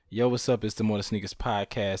Yo, what's up? It's the More Than Sneakers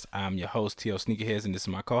podcast. I'm your host, T.O. Sneakerheads, and this is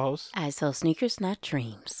my co-host. I sell sneakers, not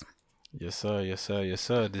dreams. Yes, sir. Yes, sir. Yes,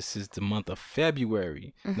 sir. This is the month of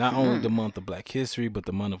February. Not only the month of Black History, but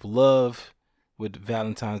the month of love with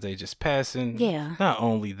Valentine's Day just passing. Yeah. Not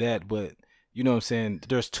only that, but you know what I'm saying?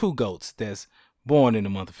 There's two GOATs that's born in the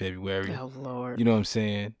month of February. Oh, Lord. You know what I'm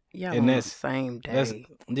saying? Yeah, and on that's the same That's,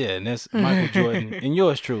 day. and that's Michael Jordan and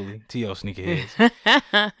yours truly, T.O.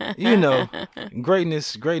 Sneakerheads. You know,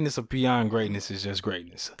 greatness of beyond greatness is just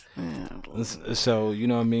greatness. So, you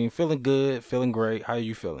know what I mean? Feeling good, feeling great. How are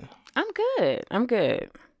you feeling? I'm good.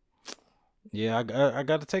 Yeah, I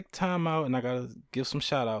got to take time out and I got to give some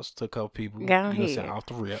shout outs to a couple people. Go You know what I'm ahead. saying? Off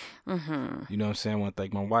the rip. Mm-hmm. You know what I'm saying? I want to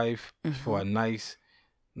thank my wife for a nice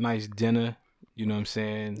dinner. You know what I'm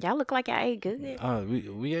saying? Y'all look like y'all ate good.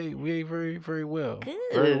 We ate very, very well. Good.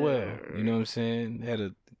 Very well. You know what I'm saying? Had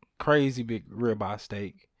a crazy big ribeye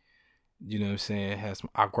steak. You know what I'm saying? Had some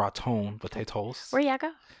au gratin potatoes. Where y'all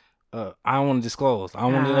go? I don't want to disclose. I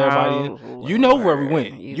don't want to let everybody in. Oh, You know where we Lord.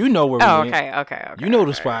 went. You know where we went. Okay. You know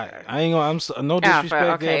the okay, spot. okay. I ain't gonna. No disrespect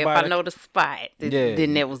to Okay, if everybody. I know the spot,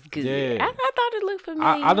 then that was good. Yeah. I thought it looked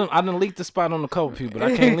familiar. I done leaked the spot on a couple people, but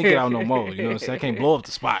I can't leak it out no more. You know what I'm saying? I can't blow up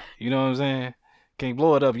the spot. You know what I'm saying? Can't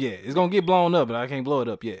blow it up yet. It's gonna get blown up, but I can't blow it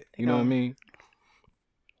up yet. You know what I mean?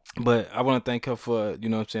 But I want to thank her for, you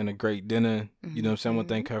know what I'm saying, a great dinner. You know what I'm saying? I want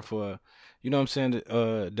to thank her for, you know what I'm saying,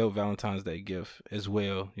 the dope Valentine's Day gift as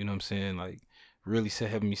well. You know what I'm saying? Like, really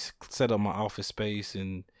helping me set up my office space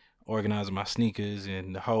and organizing my sneakers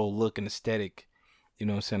and the whole look and aesthetic. You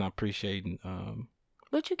know what I'm saying? I appreciate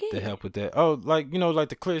What you get? the help with that. Oh, like, you know, like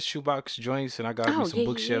the clear shoebox joints, and I got me some yeah,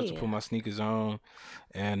 bookshelves yeah. to put my sneakers on.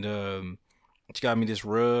 And she got me this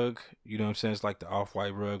rug. You know what I'm saying? It's like the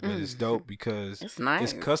off-white rug, but it's dope because It's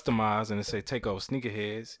nice. it's customized, and it say "Take Over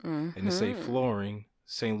Sneakerheads," and it say "Flooring,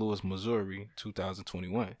 St. Louis, Missouri,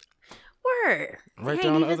 2021." Word. Right You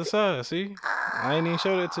there on ain't the even other side. See, I ain't even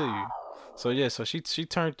show that to you. So yeah, so she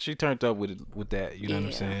turned up with that. You know what I'm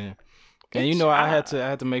Yeah. saying? Good And you know, I had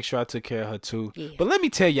job. to make sure I took care of her too. Yeah. But let me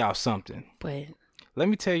tell y'all something. But Let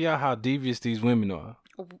me tell y'all how devious these women are.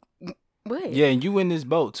 what? Yeah, and you in this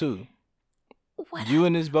boat too. What? You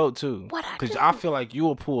in this boat too. What I Because do? I feel like you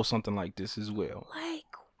will pull something like this as well. Like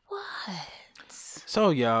what? So,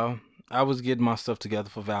 y'all, I was getting my stuff together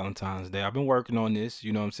for Valentine's Day. I've been working on this.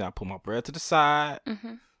 You know what I'm saying? I put my bread to the side.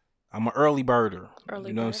 Mm-hmm. I'm an early birder. Early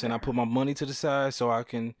you know what I'm saying? I birder. put my money to the side so I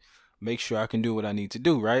can make sure I can do what I need to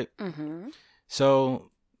do, right? Mm-hmm. So,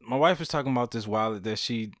 my wife was talking about this wallet that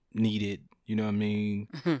she needed, you know what I mean,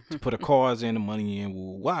 to put her cards in, the money in.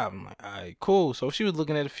 Wow. I'm like, all right, cool. So, she was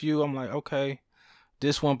looking at a few. I'm like, okay.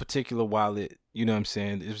 This one particular wallet, you know what I'm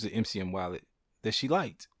saying, it was the MCM wallet that she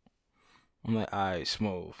liked. I'm like, all right,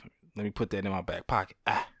 smooth. Let me put that in my back pocket.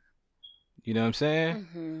 You know what I'm saying?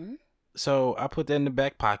 Mm-hmm. So I put that in the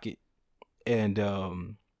back pocket, and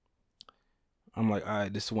I'm like, all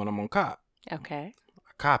right, this is the one I'm gonna cop. Okay.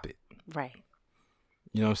 I cop it. Right.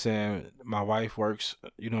 You know what I'm saying? My wife works,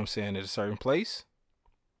 you know what I'm saying, at a certain place.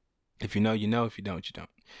 If you know, you know. If you don't, you don't.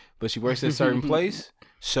 But she works at a certain place.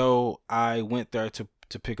 So I went there to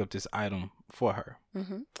pick up this item for her.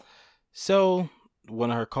 Mm-hmm. So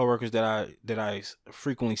one of her coworkers that I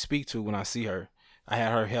frequently speak to when I see her, I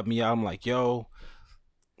had her help me out. I'm like, yo,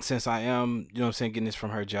 since I am, you know what I'm saying, getting this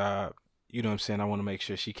from her job, you know what I'm saying, I want to make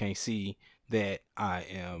sure she can't see that I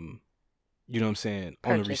am, you know what I'm saying,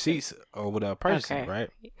 on the Purchasing. receipts or whatever purchasing, Okay. right?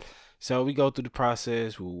 So we go through the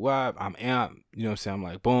process. I'm amped. You know what I'm saying? I'm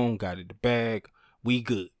like, boom, got it in the bag. We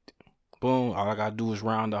good. Boom. All I got to do is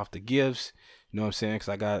round off the gifts. You know what I'm saying? Because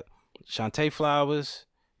I got Shantae flowers.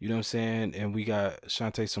 You know what I'm saying? And we got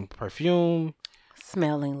Shantae some perfume.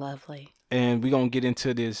 Smelling lovely. And we're going to get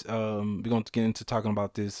into this. We're going to get into talking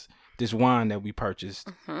about this wine that we purchased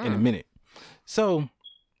in a minute. So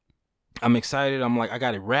I'm excited. I'm like, I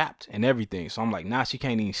got it wrapped and everything. So I'm like, nah, she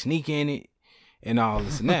can't even sneak in it and all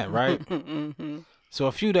this and that, right? Mm-hmm. So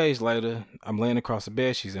a few days later, I'm laying across the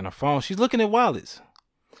bed. She's in her phone. She's looking at wallets.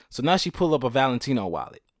 So now she pull up a Valentino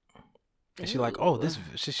wallet. And she's like, oh,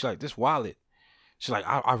 she's like, this wallet. She's like,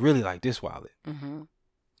 I really like this wallet. Mm-hmm.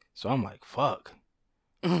 So I'm like, fuck.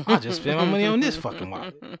 I just spent my money on this fucking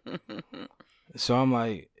wallet. So I'm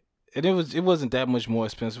like, and it wasn't that much more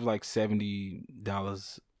expensive, like $70,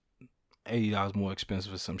 $80 more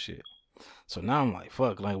expensive or some shit. So now I'm like,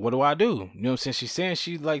 fuck, like, what do I do? You know what I'm saying? She's saying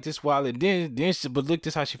she like this wallet, but look,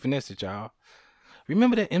 this how she finessed it, y'all.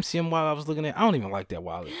 Remember that MCM wallet I was looking at? I don't even like that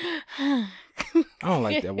wallet. I don't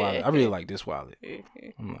like that wallet. I really like this wallet.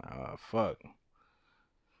 I'm like, oh, fuck.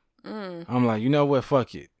 I'm like, you know what?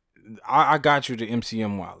 Fuck it. I got you the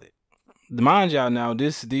MCM wallet. mind y'all now,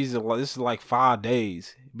 this is like 5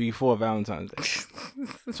 days before Valentine's Day.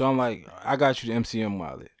 So I'm like, I got you the MCM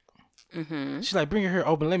wallet. Mm-hmm. She's like, bring it here,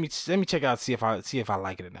 open. Let me check out, see if I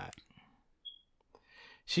like it or not.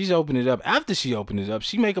 She's opened it up. After she opened it up,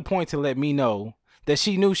 she make a point to let me know that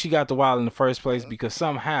she knew she got the wallet in the first place because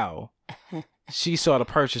somehow she saw the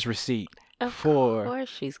purchase receipt Of for course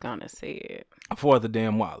she's gonna see it. for the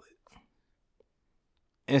damn wallet.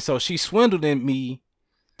 And so she swindled in me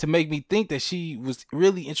to make me think that she was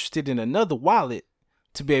really interested in another wallet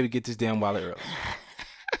to be able to get this damn wallet early.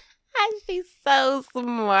 She's so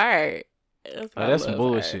smart. That's some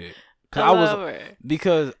bullshit. Her.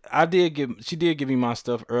 Because she did give me my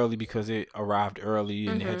stuff early because it arrived early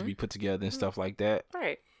and it had to be put together and stuff like that.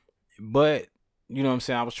 Right. But you know what I'm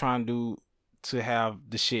saying, I was trying to have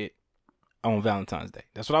the shit on Valentine's Day.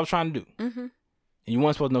 That's what I was trying to do. Mm-hmm. And you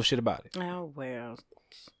weren't supposed to know shit about it. Oh well.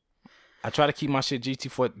 I try to keep my shit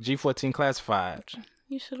G14 classified.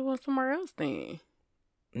 You should have went somewhere else then.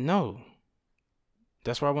 No.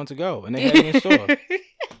 That's where I want to go. And they had it in store.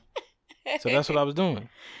 So that's what I was doing.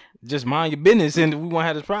 Just mind your business and we won't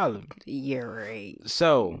have this problem. You're right.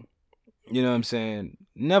 So, you know what I'm saying?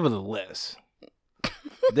 Nevertheless,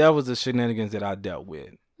 that was the shenanigans that I dealt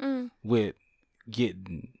with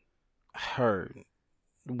getting her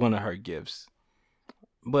one of her gifts.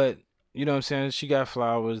 But, you know what I'm saying? She got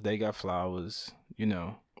flowers, they got flowers, you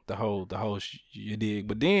know, the whole you dig.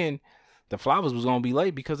 But then the flowers was going to be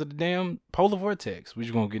late because of the damn polar vortex.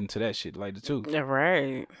 We're going to get into that shit later too.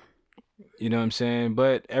 Right. You know what I'm saying?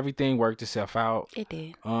 But everything worked itself out. It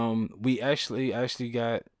did. We actually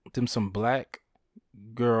got them some Black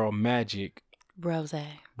Girl Magic Rose.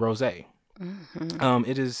 Mm-hmm.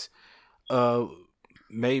 It is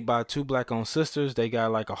made by two Black-owned sisters. They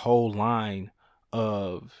got like a whole line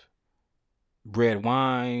of red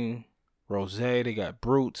wine, rosé. They got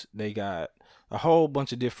Brut. They got a whole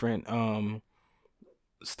bunch of different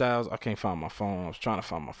styles. I can't find my phone. I was trying to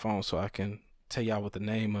find my phone so I can tell y'all what the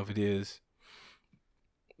name of it is,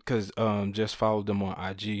 because just followed them on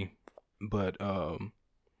IG. But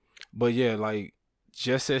yeah, like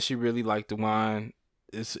Jess said she really liked the wine.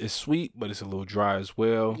 It's sweet, but it's a little dry as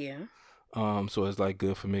well. Yeah. So it's like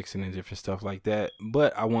good for mixing and different stuff like that.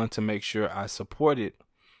 But I wanted to make sure I supported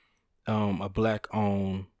a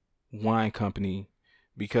Black-owned wine company,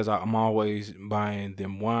 because I'm always buying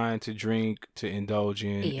them wine to drink, to indulge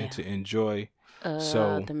in, and to enjoy.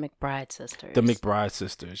 So the McBride sisters. The McBride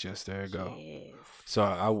sisters, yes, there you go.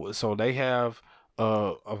 Yes. So they have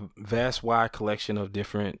a vast wide collection of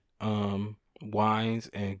different wines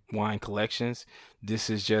and wine collections. This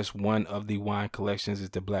is just one of the wine collections. It's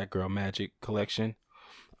the Black Girl Magic collection.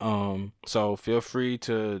 So feel free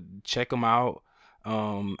to check them out.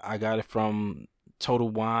 I got it from Total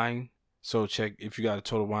Wine. So check if you got a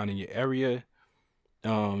Total Wine in your area.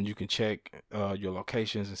 You can check your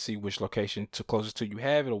locations and see which location closest to you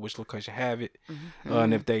have it, or which location have it. Mm-hmm.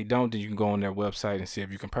 And if they don't, then you can go on their website and see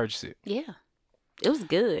if you can purchase it. Yeah, it was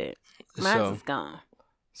good. Mine's is gone.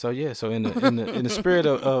 So yeah, so in the spirit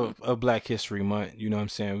of Black History Month, you know what I'm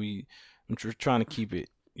saying, I'm trying to keep it,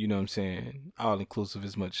 you know what I'm saying, all inclusive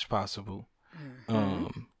as much as possible.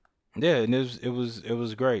 Mm-hmm. Yeah, and it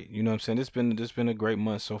was great. You know what I'm saying? It's been a great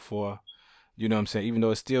month so far. You know what I'm saying? Even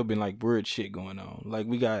though it's still been like weird shit going on. Like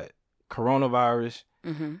we got coronavirus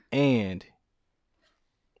and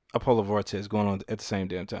a polar vortex going on at the same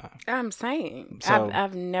damn time. I'm saying. So,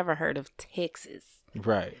 I've never heard of Texas.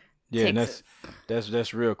 Right. Yeah, Texas. and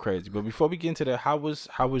that's real crazy. But before we get into that, how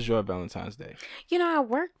was your Valentine's Day? You know, I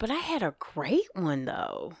worked, but I had a great one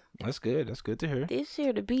though. That's good. That's good to hear. This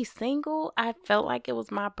year, to be single, I felt like it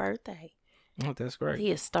was my birthday. Oh, that's great.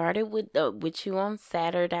 He started with you on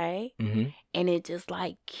Saturday, mm-hmm. and it just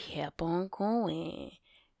like kept on going.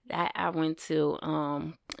 I went to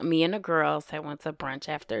me and the girls. I went to brunch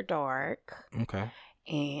after dark. Okay.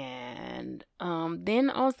 And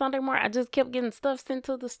then on Sunday morning, I just kept getting stuff sent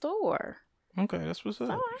to the store. Okay, that's what's up.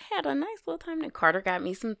 So I had a nice little time. Then Carter got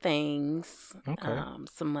me some things. Okay.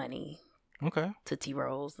 Some money. Okay. Tootsie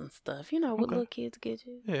Rolls and stuff. You know what little kids get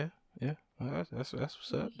you. Yeah. Yeah. Well, that's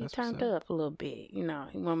what's up. He turned up a little bit. You know,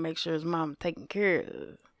 he want to make sure his mom taken care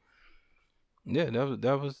of. Yeah,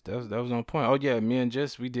 that was on point. Oh yeah, me and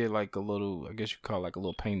Jess, we did like a little, I guess you call it like a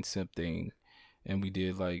little paint sip thing, and we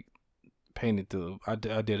did like painted I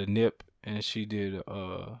did a nip and she did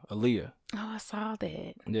Aaliyah. Oh, I saw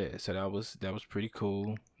that. Yeah, so that was pretty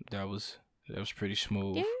cool. That was pretty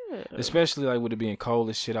smooth. Yeah. Especially like with it being cold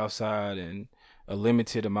as shit outside and a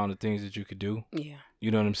limited amount of things that you could do. Yeah. You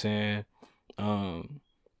know what I'm saying?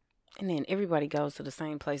 And then everybody goes to the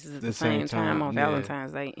same places at the same time on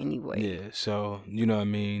Valentine's Day anyway. Yeah, so you know what I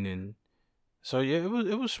mean, and So yeah,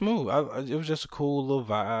 it was smooth. It was just a cool little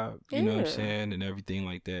vibe, you know what I'm Yeah. saying, and everything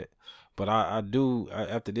like that. But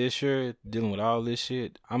after this year dealing with all this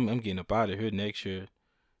shit, I'm getting up out of here next year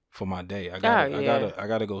for my day. I Oh gotta I yeah. gotta I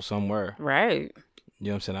gotta go somewhere. Right. You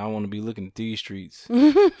know what I'm saying? I don't want to be looking at these streets.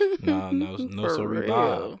 Nah, no, For sorry,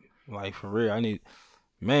 Bob. real. Like for real, I need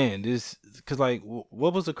man this because like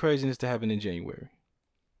what was the craziness that happened in January?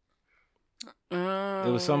 It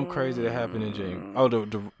was something crazy that happened in January. Oh,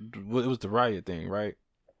 it was the riot thing, right?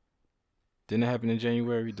 Didn't it happen in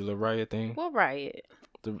January? The riot thing. What riot?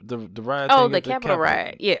 The riot Oh, thing the at the Capitol Capitol.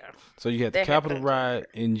 riot. Yeah, So you had the that happened Capitol in riot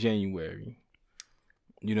January. in January.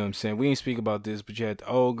 You know what I'm saying? We didn't speak about this, but you had the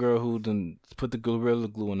old girl who done put the Gorilla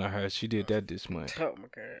Glue in her hair. She did that this month. Oh my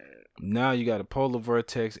god. Now you got a polar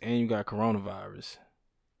vortex and you got coronavirus.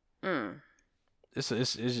 Mm. It's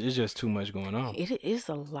just too much going on. It is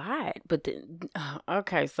a lot, but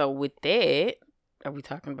okay. So with that, are we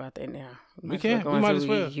talking about that now? We can. We might as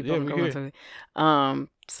well. Keep Yeah, on we going here. to it.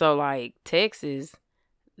 So like Texas,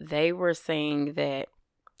 they were saying that.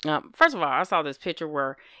 First of all, I saw this picture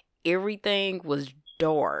where everything was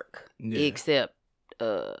dark Yeah. except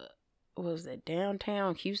what was it,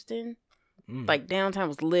 downtown Houston? Mm. Like downtown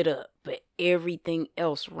was lit up, but everything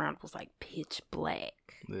else around was like pitch black.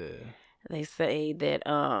 Yeah. They say that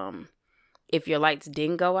if your lights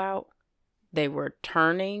didn't go out, they were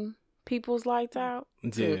turning people's lights out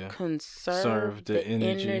to conserve the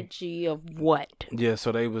energy of what? Yeah,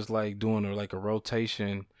 so they was like doing a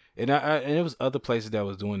rotation, and and it was other places that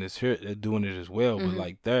was doing this here, doing it as well. But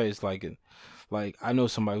like there, it's like I know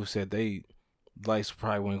somebody who said they lights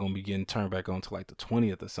probably weren't gonna be getting turned back on till like the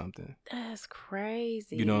 20th or something. That's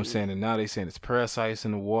crazy. You know what I'm saying? And now they saying it's parasites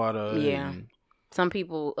in the water. Yeah. And some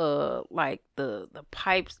people like the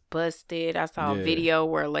pipes busted. I saw a Yeah. video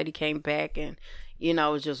where a lady came back and it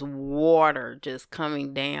was just water just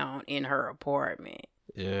coming down in her apartment.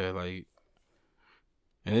 Yeah, like,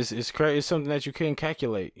 and it's crazy. It's something that you couldn't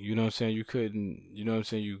calculate. You know what I'm saying? You couldn't. You know what I'm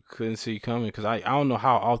saying? You couldn't see coming because I don't know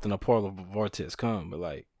how often a polar vortex come, but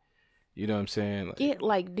like, you know what I'm saying? Like, Yeah,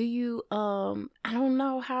 like do you I don't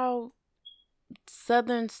know how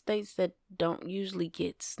southern states that don't usually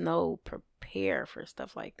get snow prepare for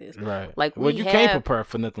stuff like this. right. Like Well, you can't prepare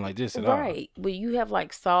for nothing like this at all. right, but you have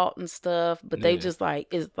like salt and stuff, but they Yeah. just like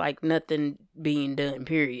it's like nothing being done.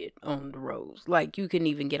 Period on the roads. Like you couldn't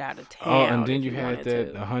even get out of town. Oh, and then if you had wanted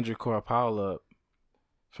that to. 100-car pileup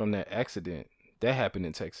from that accident that happened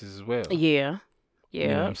in Texas as well. Yeah, You know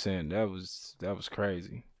what yeah. I'm saying? That was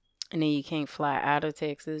crazy. And then you can't fly out of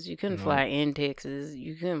Texas. You couldn't No. fly in Texas.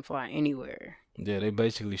 You couldn't fly anywhere. Yeah, they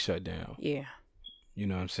basically shut down. Yeah. You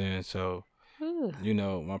know what I'm saying? So, Ooh. you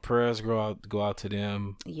know, my prayers go out to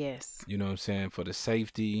them. Yes. You know what I'm saying? For the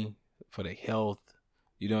safety, for their health.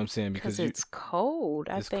 You know what I'm saying? Because it's cold.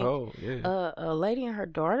 I it's think cold. Yeah. a lady and her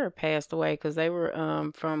daughter passed away because they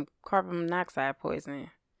were from carbon monoxide poisoning.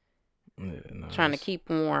 Yeah, no, Trying to it's keep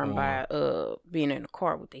warm warm. by being in the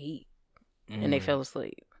car with the heat, and they fell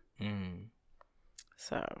asleep. Mm.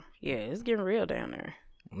 So yeah, it's getting real down there.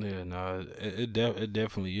 Yeah, no, it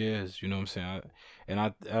definitely is. You know what I'm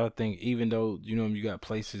saying? I think even though you got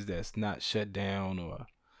places that's not shut down or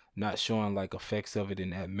not showing like effects of it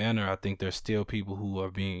in that manner, I think there's still people who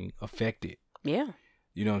are being affected. Yeah.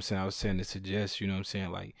 You know what I'm saying? I was saying to suggest, you know what I'm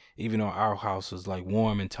saying, like even though our house is like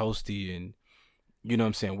warm and toasty and you know what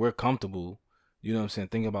I'm saying, we're comfortable, you know what I'm saying,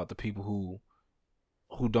 think about the people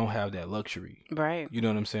who don't have that luxury. Right. You know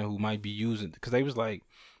what I'm saying, who might be using, because they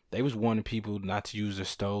was warning people not to use their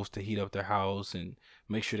stoves to heat up their house and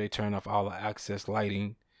make sure they turn off all the access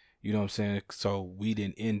lighting, you know what I'm saying, so we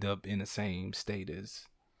didn't end up in the same state as,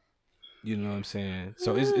 you know what I'm saying.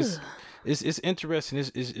 So it's interesting.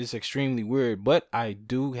 It's extremely weird, but I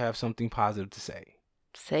do have something positive to say.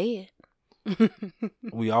 Say it.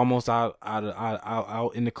 We almost out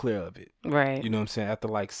in the clear of it. Right. You know what I'm saying? After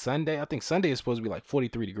like Sunday, I think Sunday is supposed to be like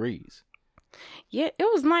 43 degrees. Yeah, it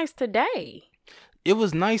was nice today. It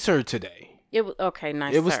was nicer today. It was okay,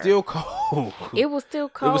 nice. It was still cold. It was still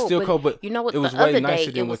cold. It was still cold, but you know what? it was the way other nicer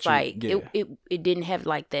day, than it was what you like get. it didn't have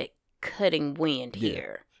like that cutting wind Yeah.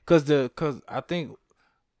 here. Cause I think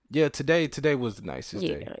today was the nicest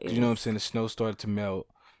day. it You know what I'm was. saying? The snow started to melt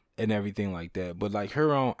and everything like that. But like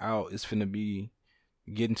here on out, it's finna be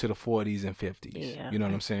getting to the 40s and 50s. Yeah. You know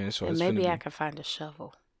what I'm saying? So And it's maybe finna I could find a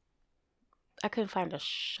shovel. I couldn't find a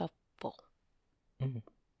shovel. Mhm.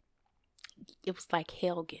 It was like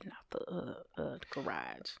hell getting out the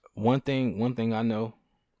garage. One thing I know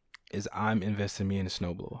is I'm investing me in a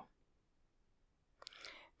snowblower.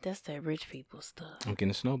 That's that rich people stuff. I'm getting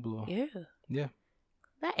a snowblower. Yeah. Yeah.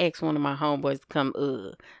 I asked one of my homeboys to come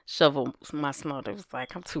shovel my snow. They was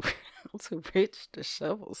like, I'm too rich to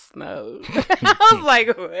shovel snow. I was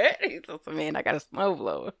like, what? He said, man, I got a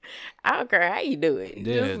snowblower. I don't care how you do it.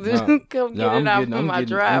 Yeah, just come get it off from my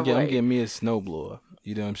driveway. I'm getting me a snowblower.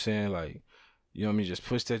 You know what I'm saying? Like, you know what I mean? Just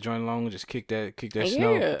push that joint along and just kick that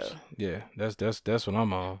snow. Yeah, that's what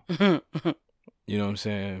I'm on. You know what I'm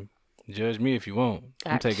saying? Judge me if you want.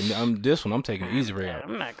 I'm taking the easy way out.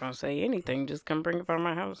 I'm not gonna say anything. Just come bring it by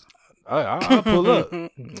my house. I'll pull up.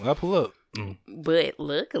 I'll pull up. But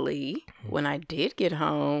luckily, when I did get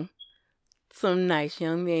home, some nice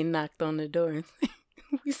young man knocked on the door and said,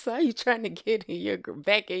 "We saw you trying to get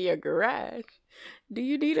back in your garage. Do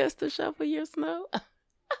you need us to shovel your snow?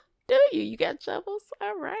 Do you? You got shovels?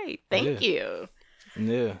 All right, thank you."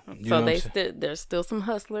 Yeah. So there's still some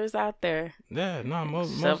hustlers out there. Yeah, no,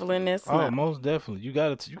 most shoveling this snow. Oh, most definitely. You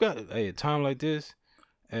got hey, a time like this,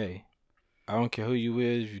 hey, I don't care who you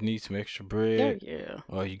is, if you need some extra bread. Yeah.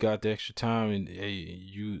 Or you got the extra time and hey,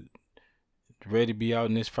 you ready to be out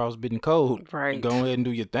in this frostbitten cold. Right. Go ahead and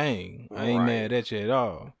do your thing. I ain't mad at you at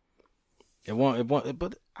all. It won't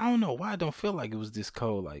but I don't know why I don't feel like it was this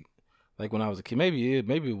cold like when I was a kid. Maybe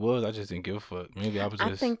it was. I just didn't give a fuck. Maybe I was just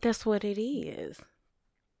I think that's what it is.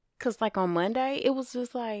 Cause like on Monday, it was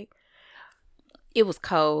just like, it was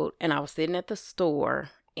cold and I was sitting at the store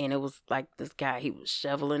and it was like this guy, he was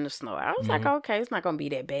shoveling the snow. I was like, okay, it's not going to be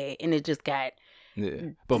that bad. And it just got.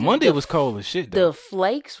 Yeah. But Monday was cold as shit though. The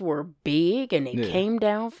flakes were big and they came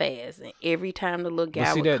down fast. And every time the little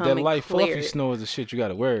guy would come that light fluffy snow is the shit you got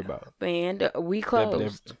to worry about. Man, we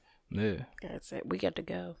closed. Yeah. That's it. We got to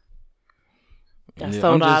go. I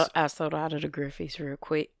sold out of the Griffies real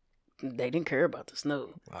quick. They didn't care about the snow.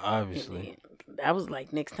 Obviously. I was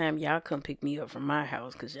like, next time y'all come pick me up from my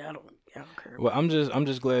house because y'all don't care. Well, I'm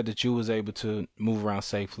just glad that you was able to move around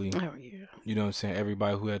safely. Oh yeah. You know what I'm saying?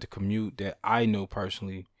 Everybody who had to commute that I know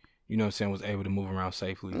personally, you know what I'm saying, was able to move around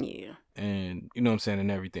safely. Yeah. And you know what I'm saying, and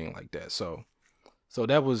everything like that. So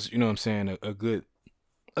that was, you know what I'm saying, a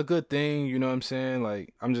good thing, you know what I'm saying?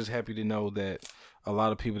 Like, I'm just happy to know that a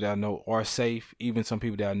lot of people that I know are safe, even some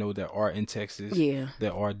people that I know that are in Texas,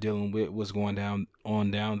 that are dealing with what's going down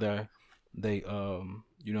there. They, you know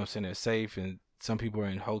what I'm saying, they're safe, and some people are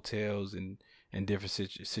in hotels and different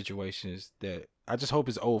situations that I just hope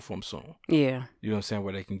it's over for them soon. Yeah. You know what I'm saying,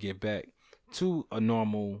 where they can get back to a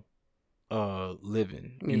normal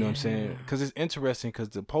living. You know what I'm saying? Because it's interesting because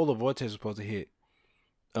the polar vortex was supposed to hit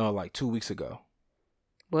like 2 weeks ago.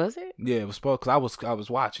 Was it? Yeah, it was supposed, because I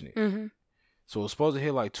was watching it. Mm-hmm. So it was supposed to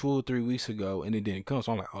hit like 2 or 3 weeks ago, and it didn't come.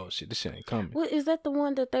 So I'm like, oh shit, this shit ain't coming. Well, is that the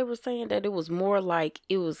one that they were saying that it was more like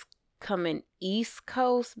it was coming East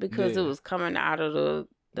Coast because it was coming out of the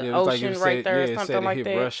ocean right there, or something like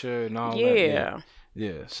that? Russia and all that.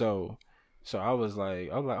 Yeah. So I was like,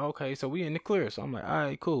 okay, so we in the clear. So I'm like, all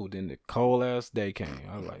right, cool. Then the cold ass day came.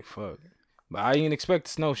 I was like, fuck. But I didn't expect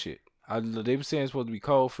the snow shit. They were saying it's supposed to be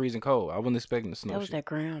cold, freezing cold. I wasn't expecting the snow. That was that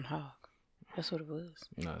groundhog. That's what it was.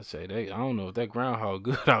 No, I don't know if that groundhog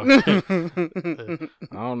good out here.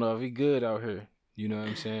 I don't know if he good out here. You know what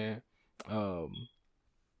I'm saying?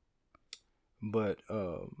 But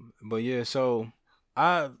yeah. So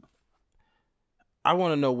I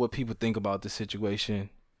want to know what people think about this situation.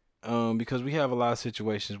 Because we have a lot of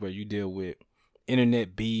situations where you deal with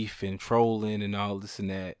internet beef and trolling and all this and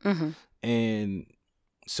that. Mm-hmm. And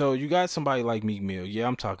so you got somebody like Meek Mill. Yeah,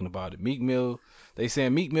 I'm talking about it. Meek Mill. They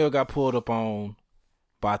saying Meek Mill got pulled up on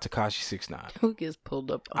by Tekashi 6ix9ine. Who gets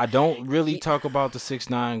pulled up on? I don't really talk about the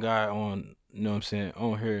 6ix9ine guy on, you know what I'm saying,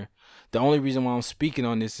 on here. The only reason why I'm speaking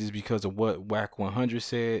on this is because of what Wack 100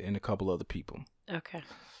 said and a couple other people. Okay.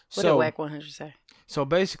 What did Wack 100 say? So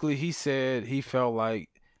basically he said he felt like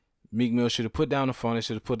Meek Mill should have put down the phone. They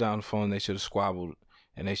should have put down the phone. They should have squabbled.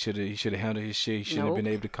 And he should have handled his shit. He shouldn't have been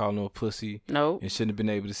able to call no pussy. Nope. And shouldn't have been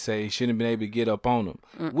able to say, shouldn't have been able to get up on him.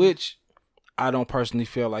 Which I don't personally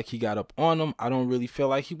feel like he got up on him. I don't really feel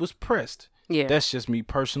like he was pressed. Yeah. That's just me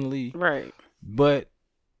personally. Right. But,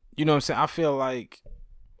 you know what I'm saying? I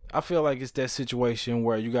feel like it's that situation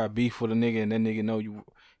where you got beef with a nigga and that nigga know you.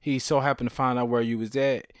 He so happened to find out where you was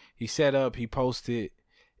at. He set up, he posted.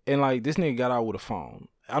 And like, this nigga got out with a phone.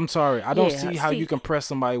 I'm sorry. I don't see how you can press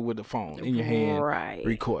somebody with the phone in your hand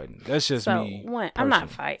recording. That's just me. One, I'm not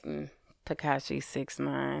fighting Tekashi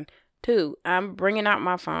 6ix9ine. 2, I'm bringing out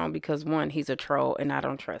my phone because 1, he's a troll and I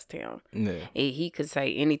don't trust him. Yeah. He could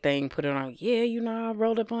say anything, put it on. Yeah, you know, I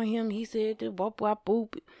rolled up on him. He said, whoop, whoop,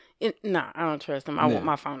 boop. Nah, I don't trust him. I want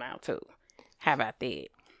my phone out too. How about that?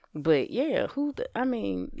 But yeah,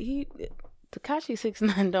 Tekashi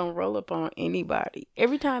 6ix9ine don't roll up on anybody.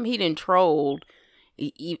 Every time he done trolled,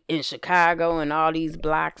 in Chicago and all these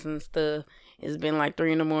blocks and stuff. It's been like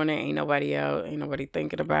 3 a.m. Ain't nobody out. Ain't nobody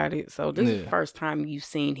thinking about it. So this is the first time you've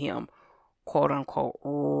seen him, quote unquote,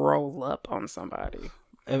 roll up on somebody.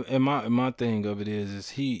 And my thing of it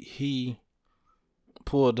is he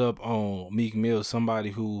pulled up on Meek Mill,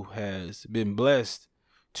 somebody who has been blessed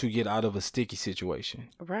to get out of a sticky situation.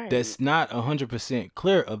 Right. That's not 100%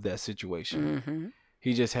 clear of that situation. Mm-hmm.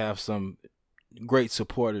 He just have some great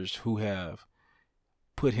supporters who have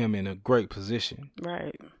put him in a great position.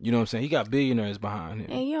 Right. You know what I'm saying? He got billionaires behind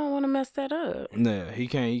him. And you don't want to mess that up. Nah, he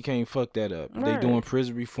can't fuck that up. Right. They doing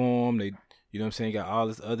prison reform. They, you know what I'm saying, got all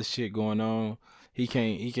this other shit going on. He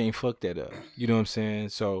can't fuck that up. You know what I'm saying?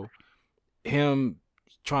 So him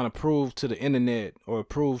trying to prove to the internet or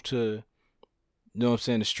prove to, you know what I'm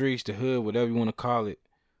saying, the streets, the hood, whatever you want to call it,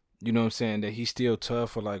 you know what I'm saying, that he's still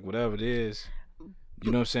tough or like whatever it is.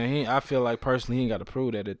 You know what I'm saying? I feel like personally he ain't got to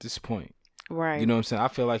prove that at this point. Right. You know what I'm saying? I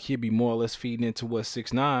feel like he'd be more or less feeding into what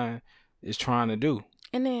 6ix9ine is trying to do.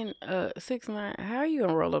 And then 6ix9ine, how are you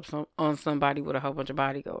gonna roll up on somebody with a whole bunch of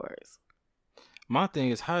bodyguards? My thing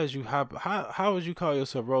is, how would you call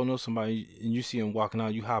yourself rolling up somebody and you see him walking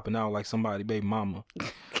out, you hopping out like somebody baby mama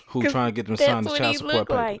who trying to get them signed the child support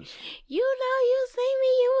papers? Like. You know, you see me,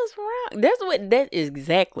 it was wrong. That is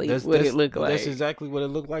exactly what it looked like. That's exactly what it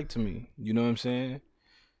looked like to me. You know what I'm saying?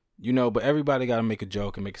 You know, but everybody got to make a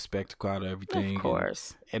joke and make a spectacle out of everything. Of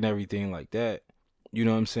course. And everything like that. You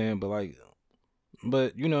know what I'm saying?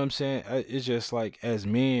 But you know what I'm saying? It's just like, as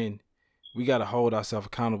men, we got to hold ourselves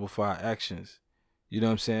accountable for our actions. You know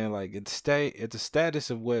what I'm saying? Like, at the status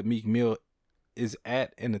of what Meek Mill is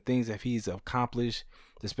at and the things that he's accomplished,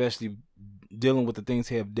 especially dealing with the things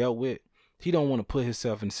he have dealt with, he don't want to put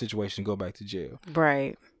himself in a situation to go back to jail.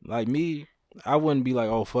 Right. Like me, I wouldn't be like,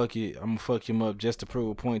 oh, fuck it, I'm going to fuck him up just to prove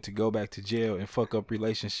a point to go back to jail and fuck up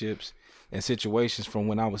relationships and situations from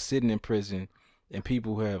when I was sitting in prison, and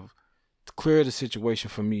people who have cleared the situation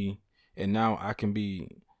for me, and now I can be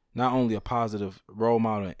not only a positive role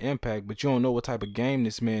model and impact, but you don't know what type of game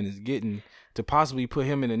this man is getting to possibly put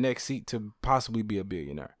him in the next seat to possibly be a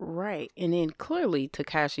billionaire. Right. And then clearly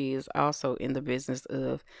Tekashi is also in the business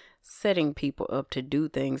of setting people up to do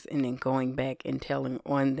things and then going back and telling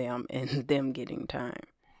on them and them getting time.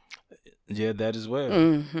 Yeah, that as well.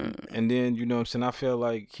 Mm-hmm. And then, you know what I'm saying, I feel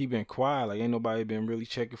like he been quiet. Like, ain't nobody been really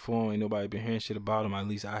checking for him. Ain't nobody been hearing shit about him. At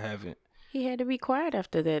least I haven't. He had to be quiet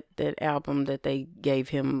after that album that they gave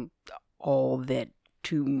him all that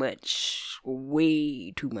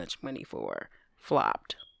way too much money for.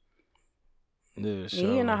 Flopped. Yeah, so.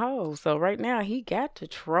 He in a hole. So right now he got to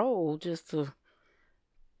troll just to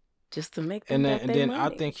make them and then money.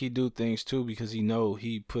 I think he do things too because he know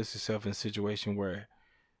he puts himself in a situation where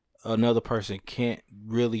another person can't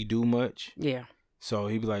really do much. Yeah. So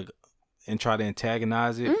he be like, and try to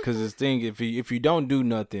antagonize it because this thing, if you don't do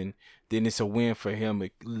nothing, then it's a win for him.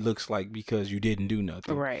 It looks like because you didn't do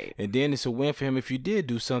nothing, right? And then it's a win for him if you did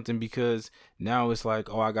do something because now it's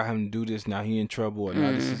like, oh, I got him to do this. Now he in trouble, or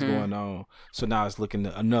now this is going on. So now it's looking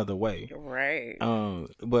another way, right?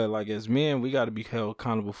 But like as men, we got to be held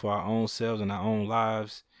accountable for our own selves and our own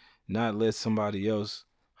lives, not let somebody else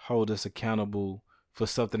hold us accountable for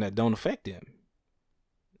something that don't affect them.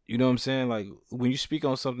 You know what I'm saying? Like, when you speak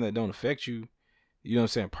on something that don't affect you, you know what I'm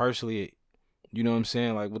saying, personally, you know what I'm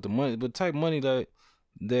saying? Like, with the money, with the type of money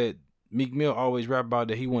that Meek Mill always rap about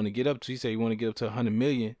that he want to get up to. He said he want to get up to 100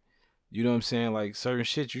 million. You know what I'm saying? Like, certain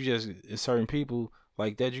shit, certain people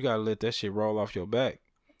like that, you got to let that shit roll off your back.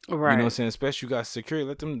 Right. You know what I'm saying? Especially you got security.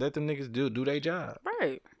 Let them niggas do their job.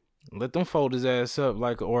 Right. Let them fold his ass up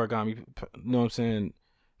like an origami, you know what I'm saying,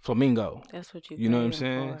 flamingo. That's what you know what I'm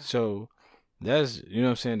saying? For. So, that's, you know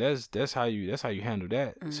what I'm saying, that's how you handle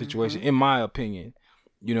that situation, in my opinion.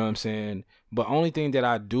 You know what I'm saying? But only thing that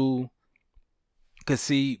I do could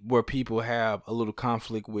see where people have a little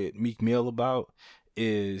conflict with Meek Mill about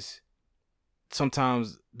is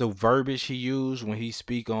sometimes the verbiage he used when he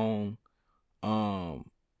speak on Tekashi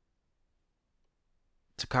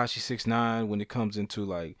 6ix9ine, when it comes into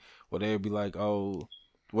like, where they'll be like, oh,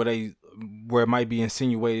 where it might be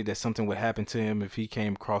insinuated that something would happen to him if he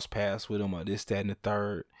came cross paths with him, or this, that, and the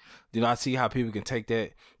third. You know, I see how people can take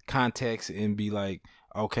that context and be like,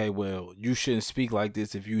 okay, well, you shouldn't speak like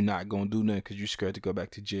this if you're not going to do nothing because you're scared to go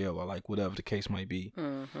back to jail, or like whatever the case might be.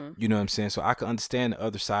 You know what I'm saying? So I can understand the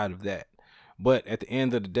other side of that. But at the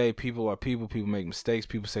end of the day, people are people. People make mistakes.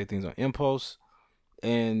 People say things on impulse.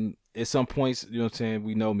 And at some points, you know what I'm saying,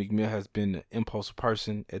 we know Meek Mill has been an impulsive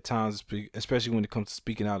person at times, especially when it comes to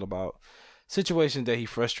speaking out about situations that he's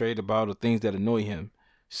frustrated about or things that annoy him.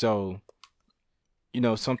 So, you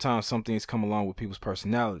know, sometimes some things come along with people's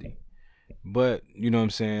personality. But you know what I'm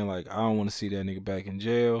saying? Like, I don't want to see that nigga back in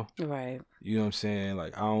jail. Right. You know what I'm saying?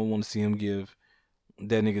 Like, I don't want to see him give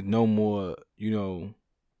that nigga no more,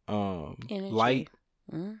 light.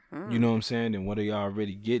 Mm-hmm. You know what I'm saying? Than what are y'all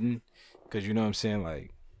already getting? Because you know what I'm saying?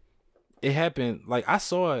 Like, it happened. Like, I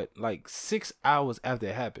saw it like 6 hours after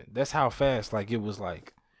it happened. That's how fast. Like, it was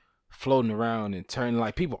like floating around and turning.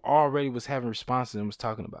 Like, people already was having responses and was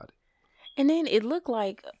talking about it. And then it looked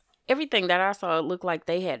like everything that I saw, it looked like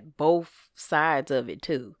they had both sides of it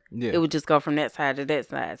too. Yeah. It would just go from that side to that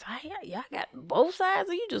side. So, y'all got both sides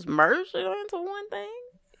and you just merged it into one thing?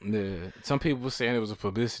 Yeah. Some people were saying it was a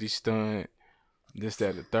publicity stunt, this,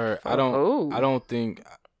 that, the third. I don't think,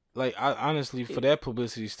 like, I honestly, for that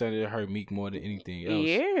publicity stunt, it hurt Meek more than anything else.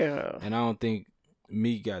 Yeah. And I don't think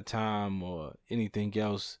Meek got time or anything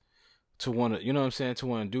else to want to, you know what I'm saying, to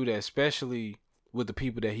want to do that, especially with the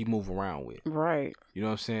people that he move around with. Right. You know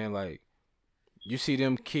what I'm saying? Like, you see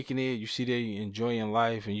them kicking it, you see they enjoying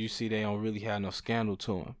life, and you see they don't really have no scandal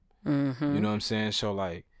to them. Mm-hmm. You know what I'm saying? So,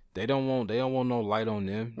 like, they don't want no light on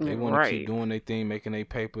them. They want to keep doing their thing, making their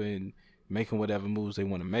paper and making whatever moves they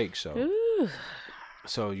want to make.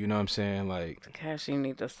 So you know what I'm saying? Like, gosh, you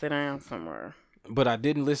need to sit down somewhere. But I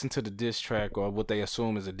didn't listen to the diss track or what they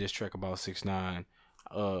assume is a diss track about 6ix9ine.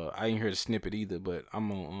 I ain't heard the snippet either, but I'm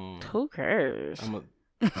gonna. Who cares? I'm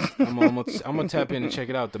gonna tap in and check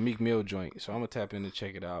it out. The Meek Mill joint, so I'm gonna tap in and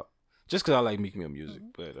check it out. Just cause I like Meek Mill music,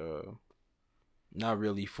 but not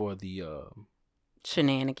really for the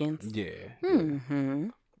shenanigans. Yeah. Mm-hmm.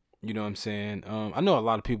 You know what I'm saying? I know a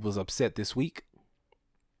lot of people was upset this week.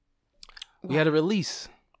 We had a release.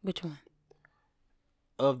 Which one?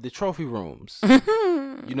 Of the trophy rooms.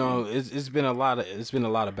 You know, it's been a lot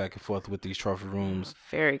of back and forth with these trophy rooms.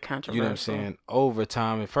 Very controversial. You know what I'm saying? Over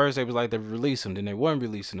time. At first they was like they released them, then they weren't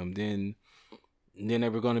releasing them, then they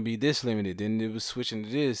were going to be this limited, then it was switching to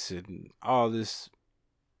this and all this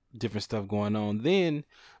different stuff going on. Then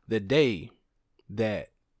the day that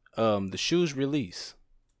the shoes release,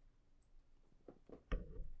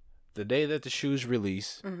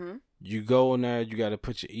 mm-hmm. You go in there, you got to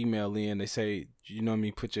put your email in. They say, you know what I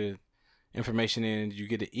mean, put your information in. You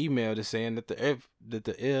get an email that's saying that the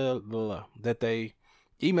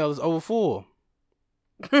email is over full.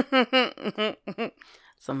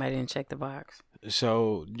 Somebody didn't check the box.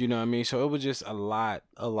 So, you know what I mean? So it was just a lot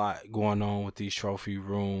going on with these trophy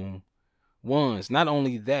room ones. Not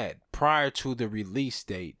only that, prior to the release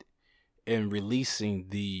date and releasing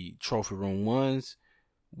the trophy room ones,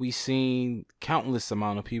 we seen countless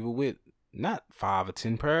amount of people with not 5 or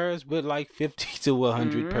 10 pairs, but like 50 to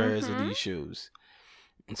 100 mm-hmm. pairs of these shoes.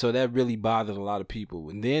 And so that really bothered a lot of people.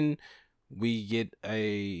 And then we get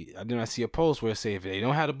I see a post where it say if they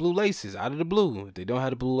don't have the blue laces, out of the blue, if they don't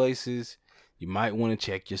have the blue laces, you might want to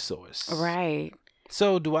check your source. Right.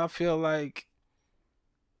 So do I feel like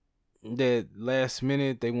that last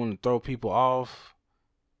minute they want to throw people off,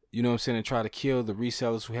 you know what I'm saying, and try to kill the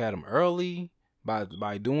resellers who had them early? By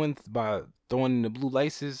throwing in the blue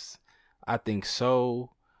laces? I think so.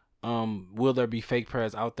 Will there be fake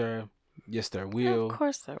pairs out there? Yes, there will. Of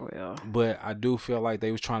course there will. But I do feel like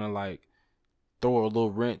they was trying to like throw a little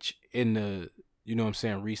wrench in the, you know what I'm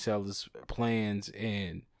saying, resellers' plans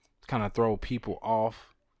and kind of throw people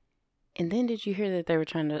off. And then did you hear that they were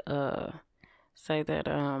trying to say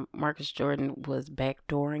that Marcus Jordan was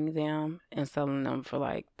backdooring them and selling them for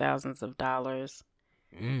like thousands of dollars?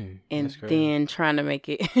 And then trying to make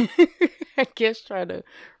it, I guess, try to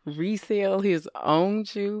resell his own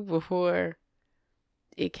shoe before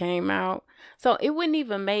it came out. So it wouldn't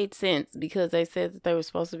even made sense because they said that they were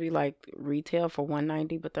supposed to be like retail for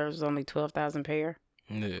 $190, but there was only 12,000 pair.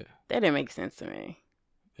 Yeah, that didn't make sense to me.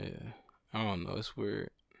 Yeah, I don't know. It's weird.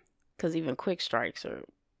 Because even quick strikes are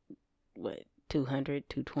what, 200,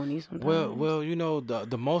 220 sometimes. Well, you know,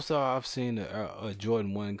 the most I've seen a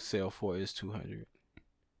Jordan 1 sell for is 200.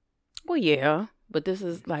 Well, yeah, but this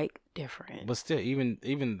is like different. But still,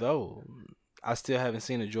 even though I still haven't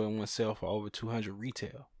seen a Jordan 1 sell for over 200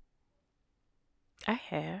 retail. I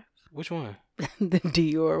have. Which one? The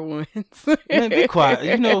Dior ones. Man, be quiet.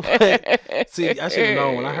 You know what? See, I should have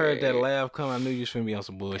known when I heard that laugh come. I knew you was finna be on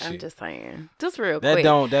some bullshit. I'm just saying, just real quick.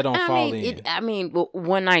 That don't fall in.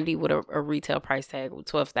 $190 with a retail price tag with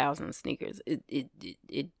 12,000 sneakers.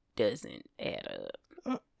 It doesn't add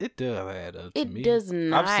up. It does add up to me. It does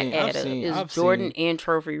not add up. It's Jordan and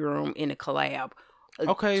Trophy Room in a collab.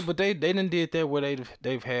 Okay, but they done did that where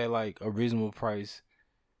they've had like a reasonable price.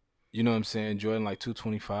 You know what I'm saying? Jordan like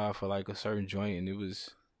 $225 for like a certain joint, and it was,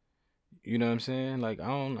 you know what I'm saying? Like I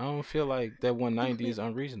don't feel like that $190 is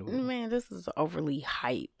unreasonable. Man, this is an overly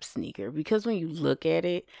hype sneaker because when you look at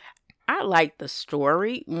it, I like the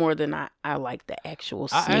story more than I like the actual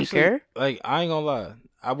sneaker. I ain't gonna lie.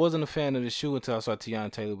 I wasn't a fan of the shoe until I saw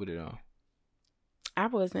Teyana Taylor with it on. I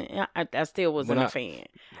wasn't. I still wasn't a fan.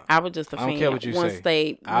 I was just a fan. I don't care what you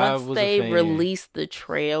say. Once they released the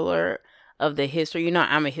trailer of the history,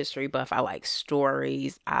 I'm a history buff. I like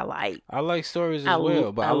stories. I like stories as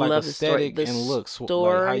well, but I like aesthetic and looks. Like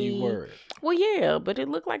how you wear it. Well, yeah, but it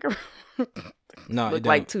looked like a no, looked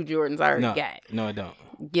like two Jordans I already got. No, it don't.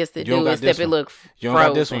 Yes, it do. Except it look frozen. You don't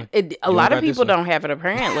got this one. A lot of people don't have it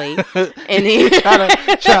apparently. And then try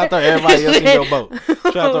to throw everybody else in your boat. Try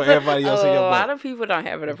to throw everybody else in your boat. A lot of people don't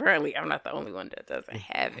have it apparently. I'm not the only one that doesn't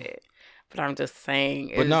have it. But I'm just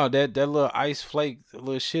saying. But no, that little ice flake,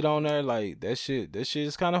 little shit on there, like that shit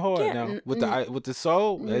is kind of hard now with the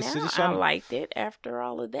sole. That shit is I liked it after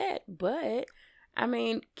all of that, but I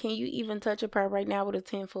mean, can you even touch a part right now with a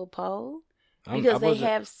 10-foot pole? Because they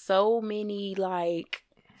have so many like.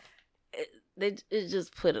 It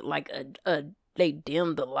just put it like they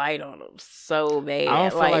dimmed the light on them so bad. I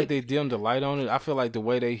don't feel like they dimmed the light on it. I feel like the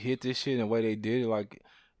way they hit this shit and the way they did it, like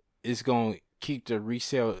it's gonna keep the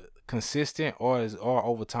resale consistent, or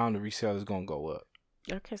over time the resale is gonna go up.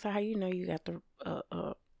 Okay, so how you know you got the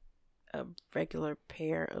a regular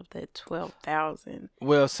pair of that 12,000?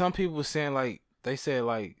 Well, some people were saying they said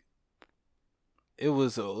it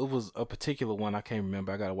was a particular one. I can't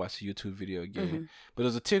remember. I gotta watch the YouTube video again. Mm-hmm. But it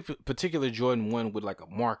was a particular Jordan 1 with like a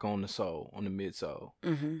mark on the sole, on the midsole.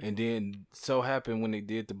 Mm-hmm. And then so happened when they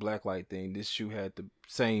did the blacklight thing, this shoe had the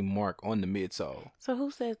same mark on the midsole. So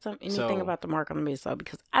who said anything about the mark on the midsole?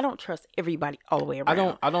 Because I don't trust everybody all the way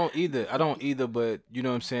around. I don't either. But you know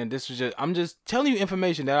what I'm saying. I'm just telling you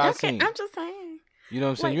information that I've seen. I'm just saying. You know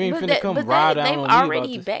what I'm saying? You ain't finna come ride out on me about this. They've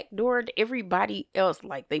already backdoored everybody else.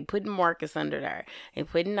 Like, they put Marcus under there. They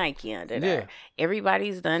put Nike under there.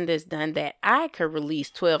 Everybody's done this, done that. I could release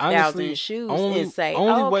 12,000 shoes and say,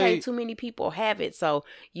 too many people have it. So,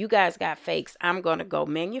 you guys got fakes. I'm going to go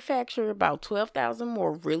manufacture about 12,000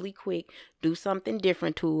 more really quick, do something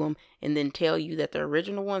different to them, and then tell you that the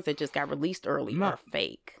original ones that just got released early are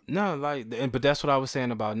fake. No, but that's what I was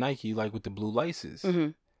saying about Nike, like with the blue laces.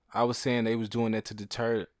 Mm-hmm. I was saying they was doing that to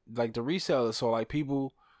deter like the resellers, so like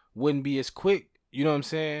people wouldn't be as quick. You know what I'm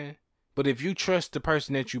saying? But if you trust the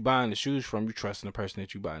person that you buying the shoes from, you trusting the person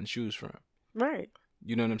that you buying the shoes from. Right.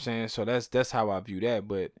 You know what I'm saying? So that's how I view that.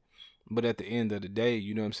 But at the end of the day,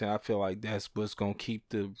 you know what I'm saying? I feel like that's what's gonna keep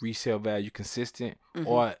the resale value consistent, mm-hmm.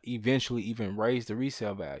 or eventually even raise the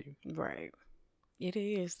resale value. Right. It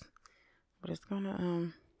is, but it's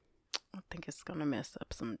gonna I think it's gonna mess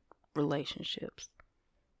up some relationships.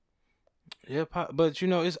 Yeah, but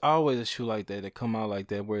it's always a shoe like that come out like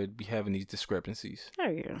that where it be having these discrepancies. Oh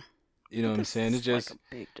yeah. You know what I'm saying? It's just,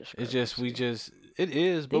 like it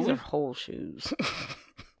is. But these are whole shoes.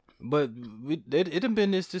 But it had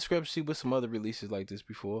been this discrepancy with some other releases like this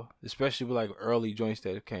before, especially with like early joints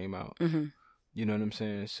that came out. Mm-hmm. You know what I'm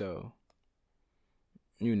saying? So,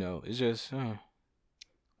 it's just.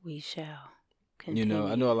 We shall continue.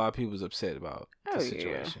 I know a lot of people was upset about the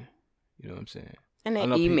situation. Yeah. You know what I'm saying? And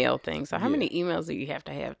that email thing. So how many emails do you have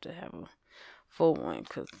to have a full one?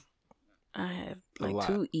 Because I have like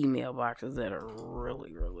 2 email boxes that are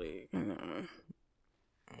really, really. I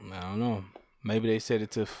don't know. Maybe they set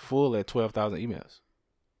it to full at 12,000 emails.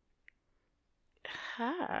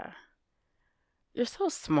 You're so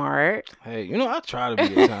smart. Hey, I try to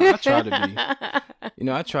be at times. I try to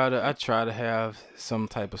be. I try to have some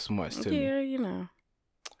type of smarts to me. Yeah,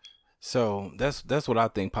 So that's what I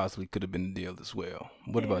think possibly could have been the deal as well.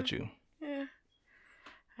 What about you? Yeah,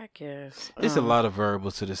 I guess. It's a lot of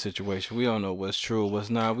variables to the situation. We don't know what's true or what's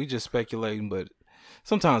not. We just speculating, but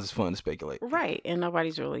sometimes it's fun to speculate. Right, and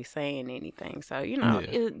nobody's really saying anything. So, ain't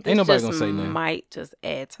nobody gonna say nothing. Might just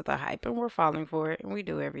add to the hype, and we're falling for it, and we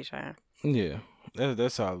do every time. Yeah,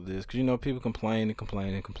 that's all it is. Because, people complain,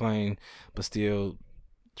 but still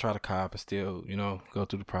try to cop and still, go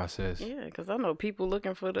through the process. Yeah, because I know people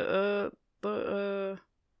looking for the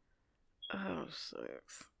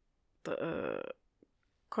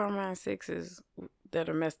Carmine 6s that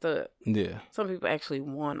are messed up. Yeah. Some people actually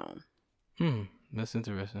want them. That's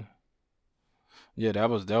interesting. Yeah, that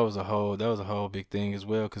was a whole big thing as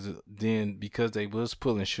well. Because they was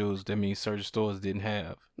pulling shoes, that means certain stores didn't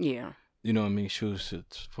have. Yeah. You know what I mean? Shoes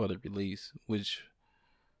for the release, which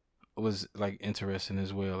was like interesting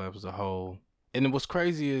as well. That was a whole. And what's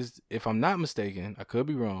crazy is, if I'm not mistaken, I could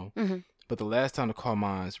be wrong, mm-hmm. but the last time the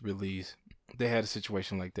Carmines released, they had a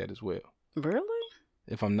situation like that as well. Really?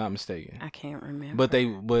 If I'm not mistaken, I can't remember. But it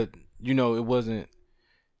wasn't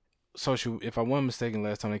social. If I wasn't mistaken,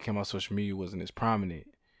 last time they came out, social media wasn't as prominent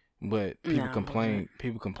But people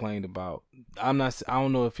complained about. I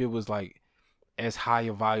don't know if it was like as high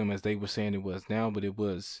a volume as they were saying it was now, but it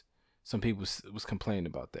was. Some people was complaining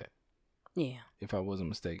about that. Yeah. If I wasn't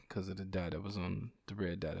mistaken, because of the dye that was on the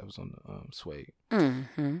red dye that was on the suede.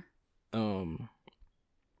 Mm-hmm.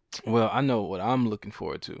 Well, I know what I'm looking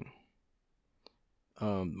forward to.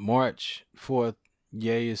 March 4th,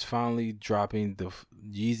 Ye is finally dropping the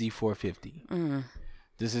Yeezy 450. Mm.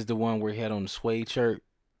 This is the one where he had on the suede shirt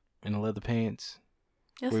and the leather pants.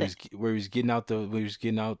 Where he was getting out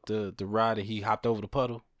the ride and he hopped over the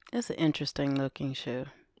puddle. It's an interesting looking shoe.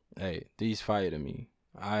 Hey, these fire to me.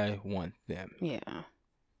 I want them. Yeah.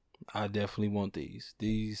 I definitely want these.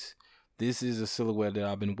 This is a silhouette that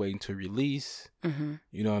I've been waiting to release. Mm-hmm.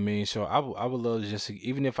 You know what I mean? So I would love to just,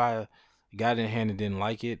 even if I got it in hand and didn't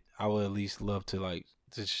like it, I would at least love to like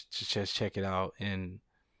to just check it out and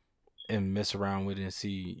mess around with it and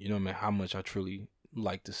see, you know what I mean, how much I truly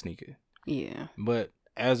like the sneaker. Yeah. But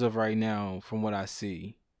as of right now, from what I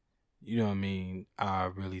see, you know what I mean, I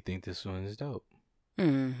really think this one is dope.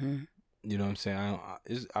 Mm-hmm. You know what I'm saying?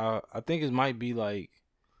 I think it might be like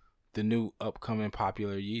the new upcoming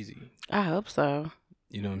popular Yeezy. I hope so.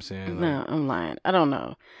 You know what I'm saying? No, I'm lying. I don't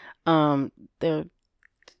know. They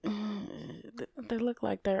look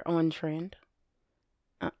like they're on trend.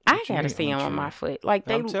 I gotta see them on my foot. Like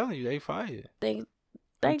I'm telling you, they fire. They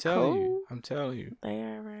I'm cool. I'm telling you. They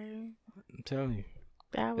are right. I'm telling you.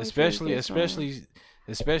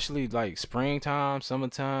 Especially like springtime,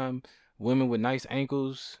 summertime, women with nice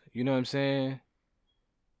ankles. You know what I'm saying?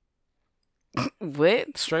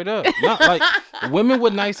 What? Straight up. Not like women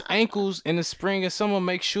with nice ankles in the spring and summer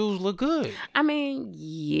make shoes look good. I mean,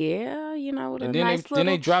 yeah, you know, with and a then nice then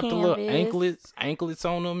they drop canvas. the little anklets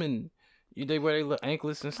on them, and they wear their little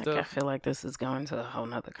anklets and stuff. Like, I feel like this is going to a whole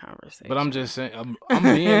nother conversation. But I'm just saying, I'm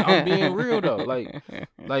being real though. Like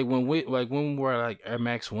when we wear like Air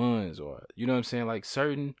Max 1s or you know what I'm saying, like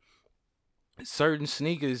certain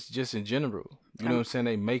sneakers just in general. You know what I'm saying?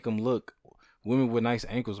 They make them look. Women with nice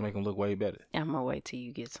ankles make them look way better. I'm gonna wait till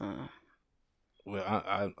you get some.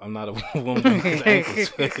 Well, I'm not a woman with nice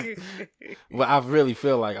ankles. But I really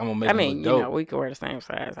feel like I'm gonna make them look dope. You know, we could wear the same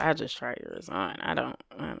size. I just try yours on. I'm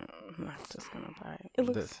not just gonna buy it. It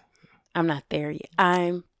looks. I'm not there yet.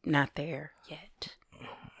 I'm not there yet.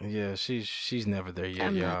 Yeah, she's never there yet.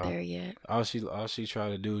 I'm y'all. Not there yet. All she try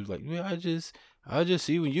to do is like, yeah, I'll just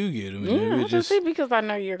see when you get them. Yeah, I'll just see because I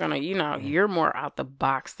know you're gonna. You know, you're more out the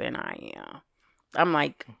box than I am. I'm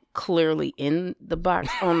like clearly in the box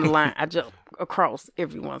on the line. I jump across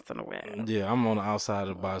every once in a while. Yeah, I'm on the outside of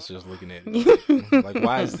the box just looking at it. Like,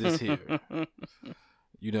 why is this here?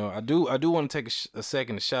 You know, I do want to take a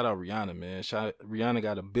second to shout out Rihanna, man. Rihanna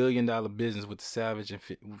got $1 billion business with the Savage and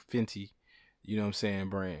Fenty, you know what I'm saying,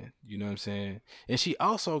 brand. You know what I'm saying? And she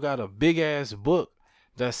also got a big ass book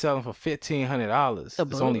that's selling for $1,500.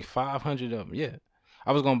 It's only 500 of them. Yeah.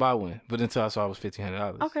 I was gonna buy one, but until I saw it was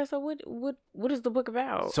 $1,500. Okay, so what is the book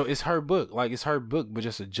about? So it's her book, but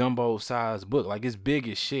just a jumbo size book. Like it's big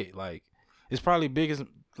as shit. Like it's probably big as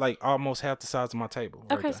like almost half the size of my table.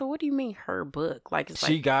 Okay, right, so what do you mean her book? Like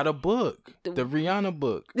she got a book, the Rihanna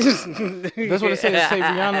book. That's what it says. It says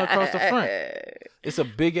Rihanna across the front. It's a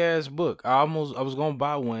big ass book. I was gonna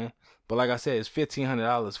buy one, but like I said, it's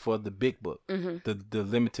 $1,500 for the big book. Mm-hmm. The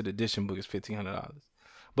limited edition book is $1,500.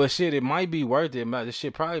 But shit, it might be worth it. This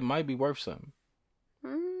shit probably might be worth something.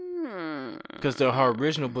 Because her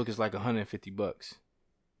original book is like $150.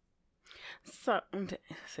 So,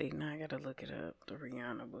 see, now I gotta look it up, the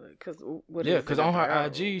Rihanna book. Because on her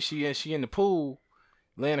IG, she in the pool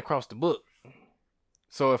laying across the book.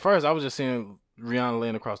 So at first, I was just seeing Rihanna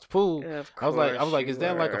laying across the pool. I was like, is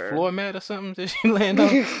that like a floor mat or something that she laying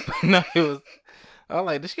on? But no, it was. I was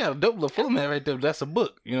like, she got a dope little floor mat right there. That's a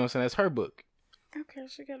book. You know what I'm saying? That's her book. Okay,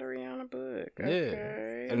 she got a Rihanna book.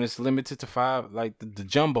 Okay. Yeah, and it's limited to 5, like the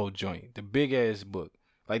jumbo joint, the big ass book.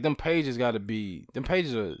 Like them pages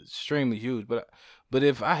are extremely huge. But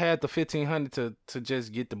if I had the $1,500 to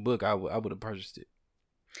just get the book, I would have purchased it.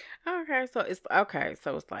 Okay, so it's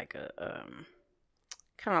like a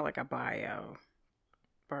kind of like a bio.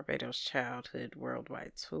 Barbados Childhood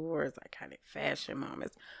Worldwide Tours, iconic fashion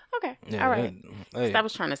moments. Okay, yeah, all right. Hey. I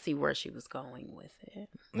was trying to see where she was going with it.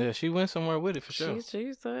 Yeah, she went somewhere with it for sure.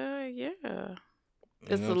 She's yeah.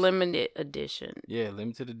 It's a limited edition. Yeah,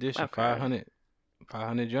 limited edition, okay.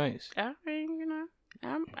 500 joints. I mean, you know,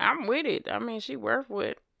 I'm with it. I mean, she worth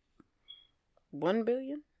what? $1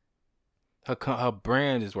 billion. Her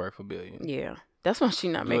brand is worth $1 billion. Yeah, that's why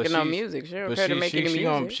she's not making no music. She don't care to make any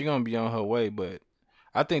music. She gonna be on her way, but.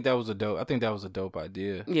 I think that was a dope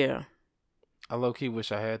idea. Yeah. I low key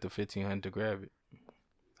wish I had the $1,500 to grab it.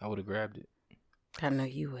 I would have grabbed it. I know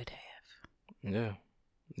you would have. Yeah,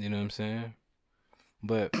 you know what I'm saying.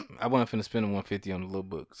 But I wasn't finna spend the $150 on the little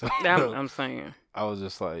book. So I'm saying. I was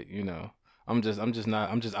just like, I'm just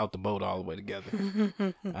out the boat all the way together.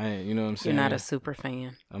 I ain't, you know what I'm saying? You're not a super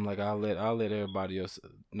fan. I'm like, I'll let everybody else,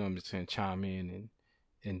 you know what I'm saying, chime in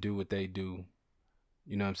and do what they do.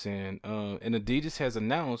 You know what I'm saying? And Adidas has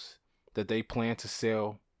announced that they plan to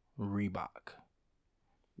sell Reebok.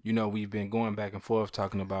 We've been going back and forth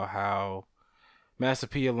talking about how Master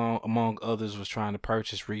P, among others, was trying to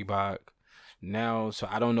purchase Reebok. Now, so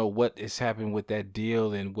I don't know what is happening with that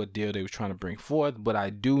deal and what deal they were trying to bring forth, but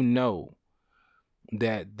I do know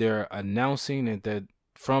that they're announcing and that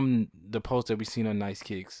from the post that we've seen on Nice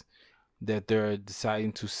Kicks, that they're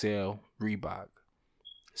deciding to sell Reebok.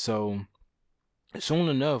 So soon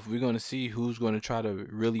enough, we're going to see who's going to try to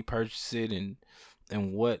really purchase it and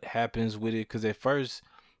what happens with it. Because at first,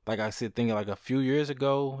 like I said, thinking like a few years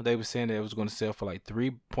ago, they were saying that it was going to sell for like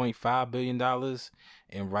 $3.5 billion.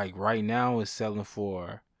 And right now it's selling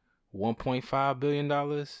for $1.5 billion.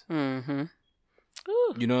 Mm-hmm.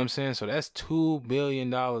 You know what I'm saying? So that's $2 billion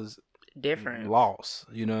difference loss.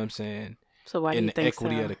 You know what I'm saying? So why do you think in the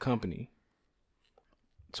equity so? of the company.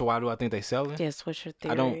 So why do I think they selling? Yes, what's your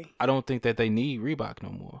theory? I don't think that they need Reebok no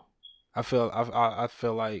more. I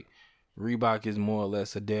feel like Reebok is more or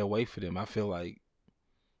less a dead weight for them. I feel like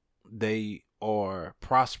they are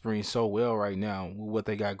prospering so well right now with what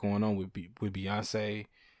they got going on with Beyonce,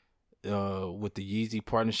 with the Yeezy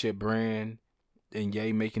partnership brand, and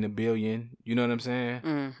Ye making $1 billion. You know what I'm saying?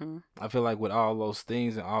 Mm-hmm. I feel like with all those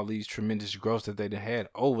things and all these tremendous growths that they had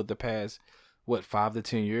over the past 5 to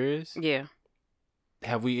 10 years. Yeah.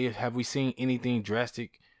 Have we seen anything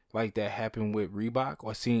drastic like that happen with Reebok,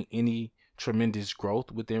 or seen any tremendous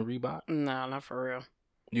growth within Reebok? No, not for real.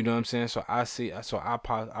 You know what I'm saying? So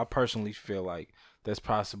I personally feel like that's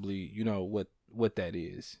possibly, what that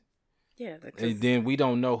is. Yeah. And then we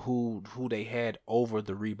don't know who they had over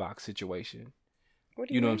the Reebok situation. What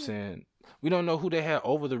do you know mean? what I'm saying? We don't know who they had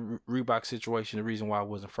over the Reebok situation, the reason why it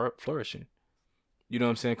wasn't flourishing. You know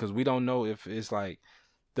what I'm saying? Because we don't know if it's like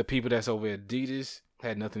the people that's over at Adidas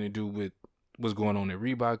had nothing to do with what's going on at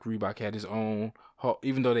Reebok. Reebok had his own,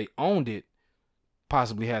 even though they owned it,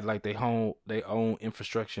 possibly had like their own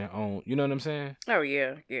infrastructure and own, you know what I'm saying? Oh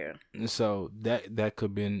yeah, yeah. And so that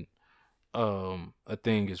could have been a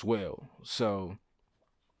thing as well. So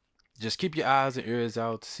just keep your eyes and ears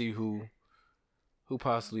out to see who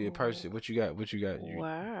possibly purchased it. What you got?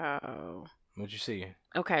 Wow. What you seeing?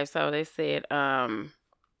 Okay, so they said,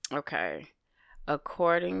 okay.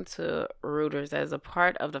 According to Reuters, as a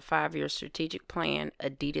part of the 5-year strategic plan,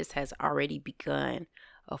 Adidas has already begun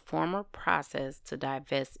a formal process to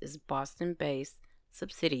divest its Boston-based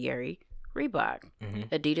subsidiary, Reebok.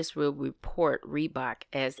 Mm-hmm. Adidas will report Reebok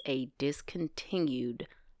as a discontinued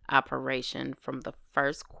operation from the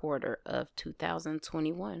first quarter of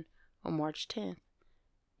 2021 on March 10th,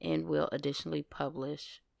 and will additionally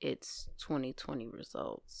publish its 2020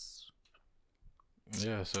 results.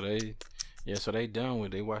 Yeah, so they done with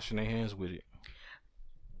it. They washing their hands with it.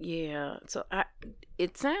 Yeah, so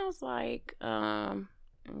it sounds like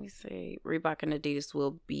let me see, Reebok and Adidas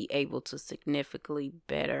will be able to significantly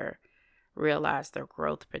better realize their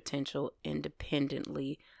growth potential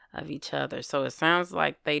independently of each other. So it sounds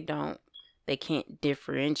like they can't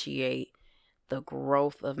differentiate the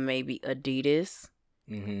growth of maybe Adidas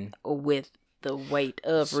with the weight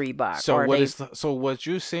of Reebok. So what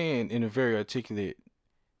you're saying in a very articulate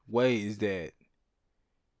way is that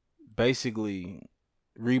basically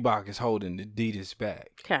Reebok is holding Adidas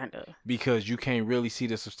back. Kind of. Because you can't really see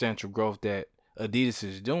the substantial growth that Adidas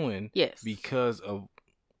is doing. Yes. Because of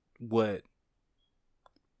what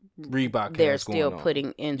Reebok they're has still going on.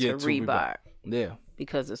 putting into Reebok. Yeah.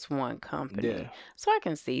 Because it's one company. Yeah. So I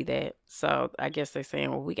can see that. So I guess they're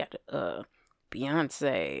saying, well, we got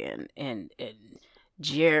Beyonce and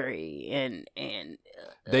Jerry and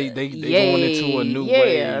they going into a new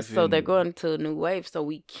wave. Yeah, so they're going into a new wave. So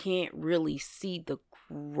we can't really see the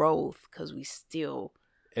growth because we still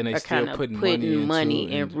and they are still putting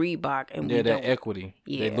money in Reebok, and we that don't, equity.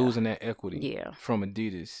 Yeah, they're losing that equity. Yeah, from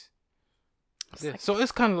Adidas. Yeah. Like, so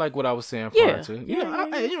it's kind of like what I was saying prior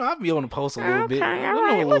to. I'll be on the post a little bit. All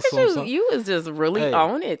right. Look at you. You was just really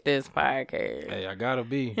on it this podcast. Hey, I gotta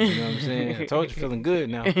be. You know what I'm saying? I told you, feeling good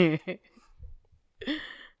now.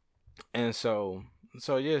 And so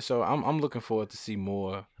I'm looking forward to see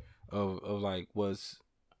more of like what's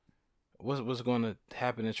going to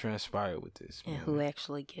happen and transpire with this. And who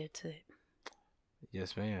actually gets it.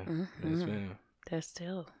 Yes, ma'am. Mm-hmm. Yes, ma'am. That's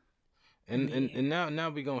still. And now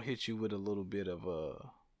we're gonna hit you with a little bit of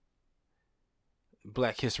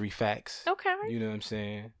Black History Facts. Okay. You know what I'm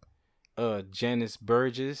saying? Janice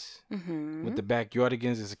Burgess with the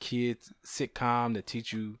Backyardigans is a kids sitcom that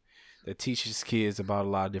teaches kids about a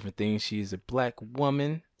lot of different things. She is a black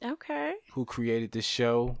woman. Okay. Who created this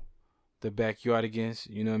show, the Backyardigans?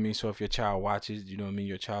 You know what I mean? So if your child watches, you know what I mean,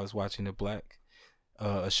 your child is watching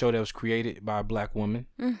a show that was created by a black woman.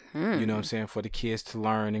 Mm-hmm. You know what I'm saying? For the kids to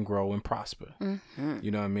learn and grow and prosper. Mm-hmm.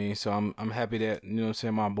 You know what I mean? So I'm happy that, you know what I'm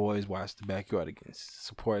saying, my boys watch the Backyardigans,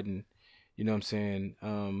 supporting, you know what I'm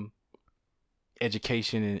saying,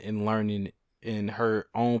 education and learning in her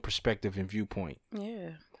own perspective and viewpoint. Yeah.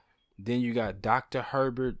 Then you got Dr.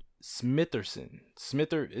 Herbert Smitherman.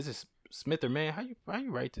 Is this Smitherman? How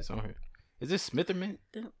you write this on here? Is this Smitherman?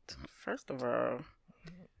 First of all,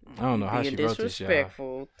 I don't know how she wrote this, y'all.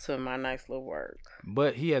 Disrespectful to my nice little work.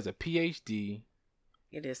 But he has a PhD.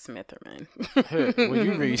 It is Smitherman. When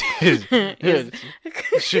you read this,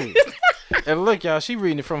 shoot. And look, y'all, she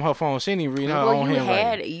reading it from her phone. She ain't even reading her own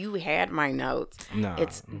handwriting. You had my notes. No.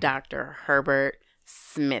 It's Dr. Herbert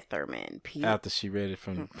Smitherman. After she read it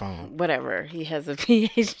from the phone. Whatever. He has a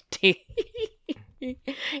PhD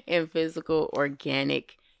in physical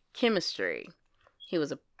organic chemistry. He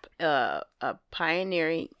was a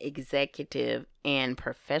pioneering executive and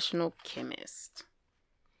professional chemist.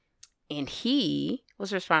 And he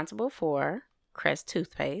was responsible for Crest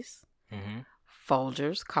toothpaste,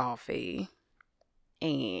 Folgers coffee,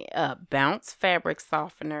 and Bounce fabric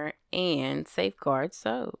softener, and Safeguard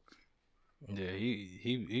soap. Yeah,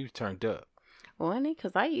 he turned up. Wasn't he?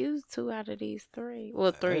 Because I used 2 out of these 3.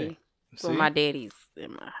 Well, 3. Well, my daddy's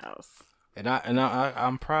in my house. And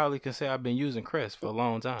I'm proudly can say I've been using Crest for a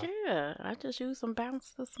long time. Yeah, I just used some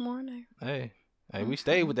Bounce this morning. Hey, we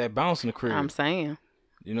stayed with that Bounce in the crib. I'm saying.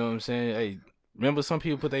 You know what I'm saying? Hey, remember some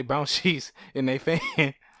people put their Bounce sheets in their fan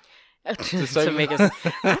to make us.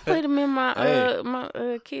 I put them in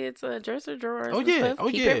my kids' dresser drawers. And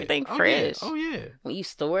stuff. Keep everything fresh. Oh yeah. When you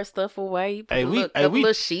store stuff away, you put a couple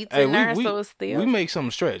of sheets in there so it's still. We make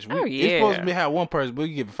something stretch. It's supposed to be have one person, but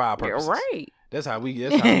we give it 5 purposes. Right. That's how we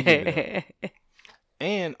give it up.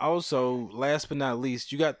 And also, last but not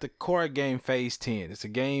least, you got the card game Phase 10. It's a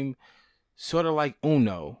game sort of like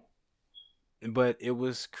Uno, but it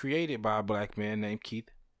was created by a black man named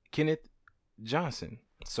Kenneth Johnson,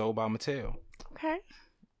 sold by Mattel. Okay.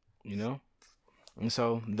 You know? And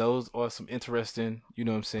so those are some interesting, you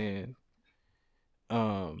know what I'm saying,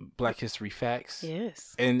 Black History facts.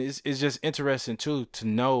 Yes. And it's just interesting too to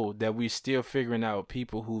know that we're still figuring out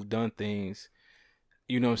people who've done things,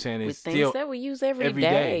 you know what I'm saying, it's still things that we use every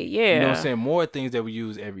day. Yeah. You know what I'm saying? More things that we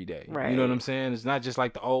use every day. Right. You know what I'm saying? It's not just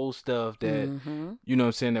like the old stuff that you know what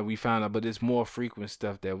I'm saying that we found out, but it's more frequent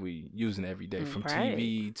stuff that we using every day, from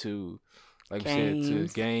TV to, like games, you said,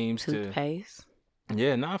 to games, toothpaste.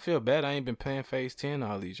 Yeah, now I feel bad. I ain't been playing Phase 10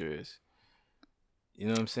 all these years. You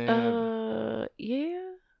know what I'm saying?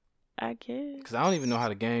 Yeah, I guess. Because I don't even know how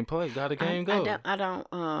the game plays. How the game goes. I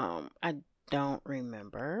don't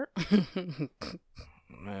remember.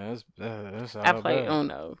 Man, that's all I play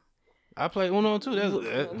Uno. I play Uno too.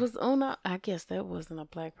 Was Uno? I guess that wasn't a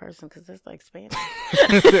black person because that's like Spanish.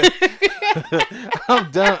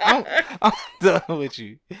 I'm done. I'm done with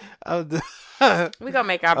you. I'm done. We gonna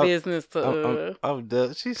make our business to. I'm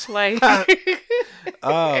done. She's like.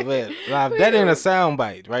 Oh man, now, that ain't a sound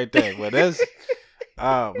bite right there. But that's.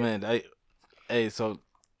 Oh man, hey, so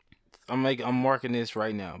I'm marking this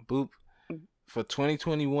right now. Boop. For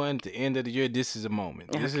 2021, the end of the year, this is a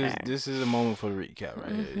moment. This is a moment for the recap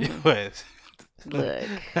right here. Look,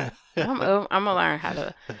 I'm gonna learn how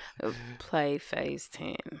to play Phase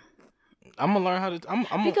 10. I'm gonna learn how to.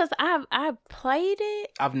 Because I've played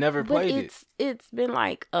it. I've never played it. It's been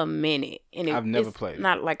like a minute, and I've never played it.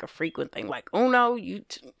 Not like a frequent thing. Like Uno, you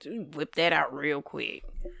whip that out real quick.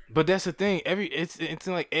 But that's the thing. It's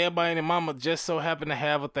like everybody and their mama just so happen to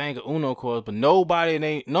have a thing of Uno cards, but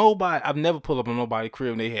nobody. I've never pulled up on nobody's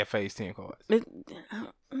crib and they had Phase 10 cards. I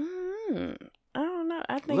don't know.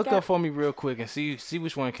 I think look up for me real quick and see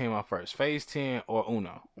which one came out first, Phase 10 or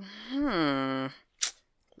Uno.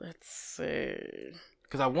 Let's see.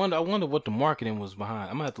 Because I wonder what the marketing was behind.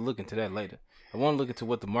 I'm gonna have to look into that later. I want to look into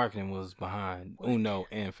what the marketing was behind Uno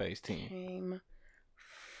and Phase 10. Came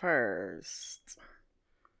first,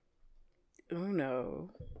 Uno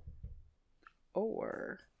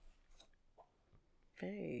or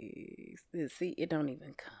Phase. See, it don't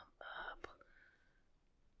even come up.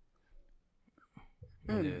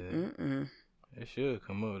 It should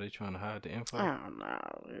come up. They trying to hide the info. I don't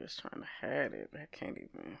know. They're just trying to hide it. I can't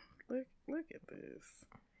even look at this.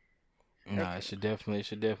 Nah, it should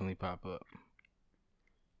definitely pop up.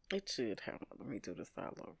 It should have. Let me do this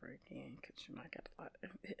all over again because I got a lot.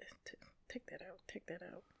 Take that out. Take that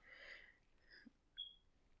out.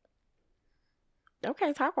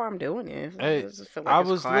 Okay, talk while I'm doing this. Hey, I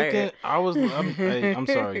was looking. I'm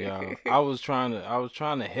sorry, y'all. I was trying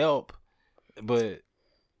to help, but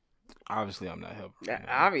obviously I'm not helping.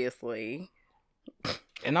 Obviously.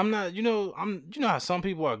 And I'm not. You know how some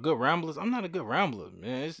people are good ramblers. I'm not a good rambler,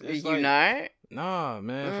 man. It's you like, not? Nah,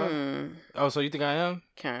 man. So you think I am?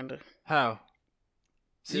 Kinda. How?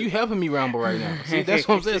 See, you helping me ramble right now. See, that's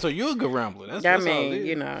what I'm saying. So you're a good rambler. That's all it is.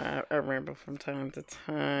 You know, I ramble from time to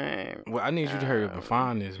time. Well, I need you to hurry up and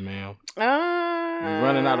find this, man. We're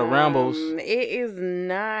running out of rambles. It is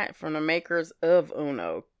not from the makers of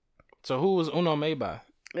Uno. So who was Uno made by?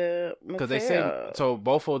 Because they say so.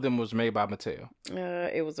 Both of them was made by Mattel.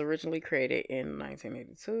 It was originally created in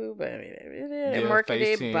 1982, but it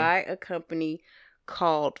marketed by a company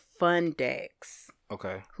called Fundex.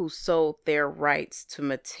 Okay. Who sold their rights to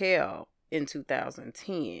Mattel in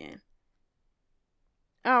 2010.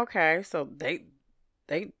 Okay, so they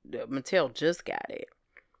Mattel just got it.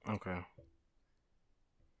 Okay.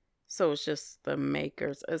 So it's just the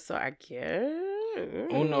makers. So I guess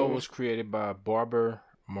Uno was created by Barbara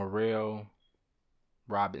Morrell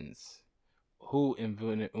Robbins, who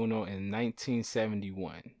invented Uno in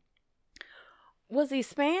 1971. Was he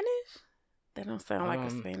Spanish? That don't sound like a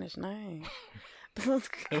Spanish name. Because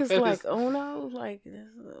like Uno, like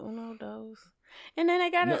Uno Dos. And then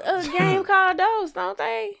they got a game called Dos, don't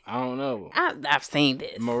they? I don't know. I've seen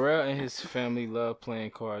this. Morrell and his family love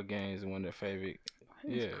playing card games and one of their favorite.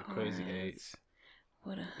 Crazy Eights.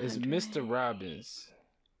 It's Mr. Robbins.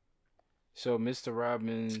 So Mr.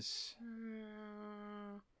 Robbins.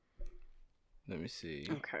 Let me see.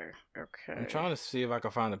 Okay. I'm trying to see if I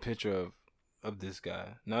can find a picture of this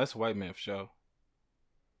guy. No, it's a white man for sure.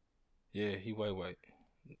 Yeah, he white.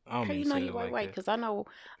 I don't mean to say it like white? Because I know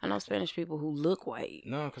Spanish people who look white.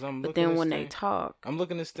 No, because I'm looking. But then when they talk, I'm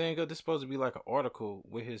looking this thing up. This supposed to be like an article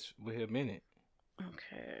with him in it.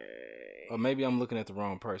 Okay. Or maybe I'm looking at the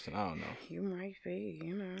wrong person. I don't know. You might be,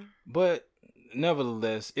 you know. But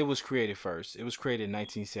nevertheless, it was created first. It was created in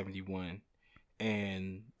 1971,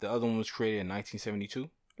 and the other one was created in 1972.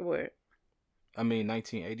 What? I mean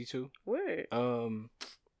 1982. What?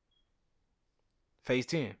 Phase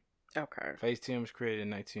 10. Okay. Phase 10 was created in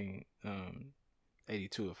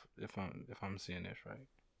 1982. If I'm seeing this right.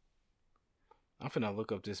 I'm finna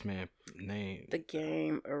look up this man's name. The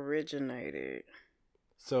game originated.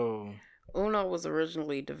 So Uno was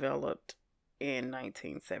originally developed in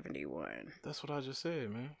 1971. That's what I just said,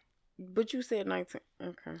 man. But you said 19.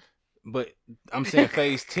 Okay. But I'm saying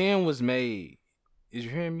Phase 10 was made. Is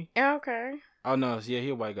you hearing me? Okay. Oh no, yeah, he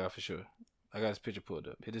a white guy for sure. I got his picture pulled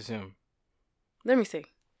up. It is him. Let me see.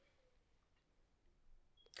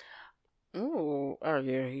 Oh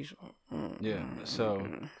yeah, he's. Yeah. So,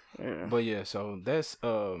 yeah. But yeah, so that's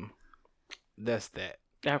that.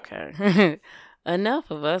 Okay. Enough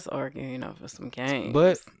of us arguing over some games.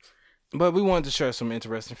 But we wanted to share some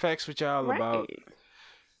interesting facts with y'all about,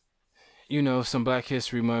 some Black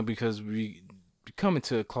History Month because we coming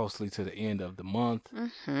closely to the end of the month.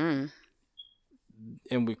 Mm-hmm.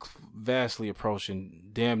 And we're vastly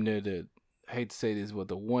approaching damn near I hate to say this, but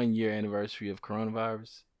the 1 year anniversary of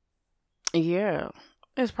coronavirus. Yeah.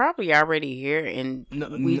 It's probably already here, and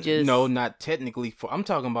no, not technically. I'm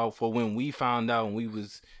talking about for when we found out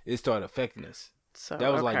it started affecting us. So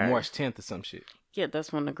that was like March 10th or some shit. Yeah,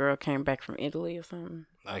 that's when the girl came back from Italy or something.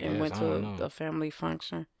 And went to a family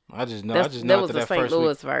function. I just know. That was the St.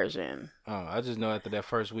 Louis version. I just know after that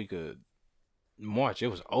first week of March, it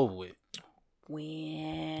was over with.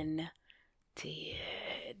 When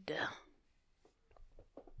did?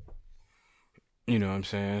 You know what I'm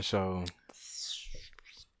saying? So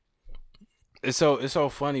it's so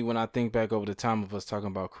funny when I think back over the time of us talking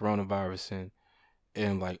about coronavirus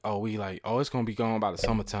and like, it's gonna be gone by the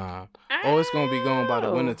summertime. Oh, it's gonna be gone by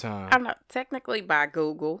the wintertime. I'm not technically by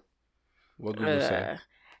Google. What Google say?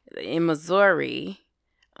 In Missouri,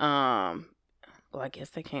 well, I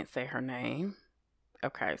guess they can't say her name.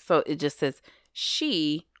 Okay, so it just says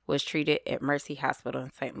she was treated at Mercy Hospital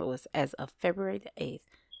in St. Louis as of February the 8th.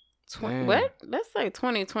 What? Let's say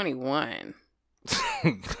 2021.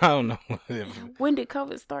 I don't know. When did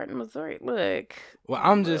COVID start in Missouri? Look. Well,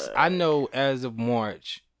 I know as of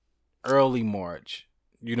March, early March,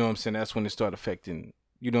 you know what I'm saying? That's when it started affecting,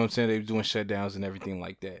 you know what I'm saying? They were doing shutdowns and everything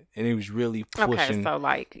like that. And it was really pushing. Okay, so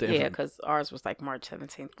because ours was like March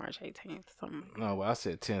 17th, March 18th. Something. No, well, I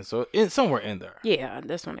said 10. So somewhere in there. Yeah,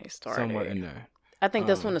 that's when they started. Somewhere in there. I think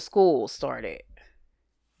that's when the school started.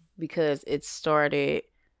 Because it started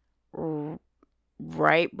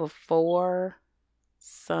right before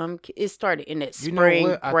it started in that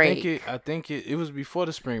spring break. I think it was before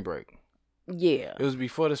the spring break. Yeah. It was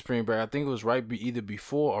before the spring break. I think it was either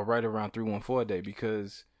before or right around 314 day,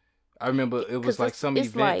 because I remember it was like some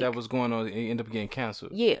event that was going on and it ended up getting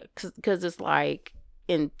canceled. Yeah, because it's like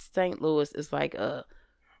in St. Louis, it's like a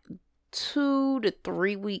 2 to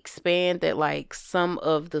 3 week span that like some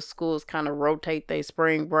of the schools kind of rotate their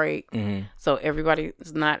spring break. Mm-hmm. So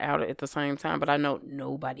everybody's not out at the same time, but I know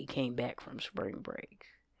nobody came back from spring break.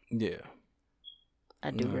 Yeah.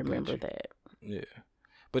 I do remember that. Yeah.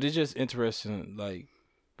 But it's just interesting, like,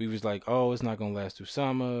 we was like, oh, it's not going to last through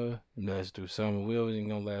summer. We wasn't going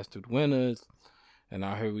to last through the winters. And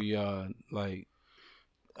now here we are, like,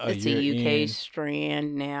 it's a UK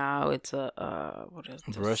strand now. It's a what is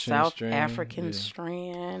it? Russian South strand, African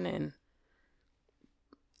strand, and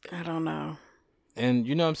I don't know. And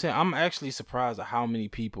you know what I'm saying? I'm actually surprised at how many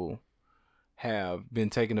people have been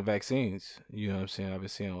taking the vaccines. You know what I'm saying? I've been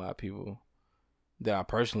seeing a lot of people that I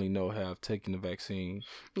personally know have taken the vaccine.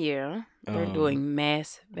 Yeah, they're doing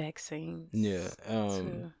mass vaccines. Yeah,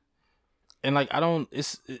 and like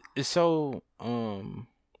it's so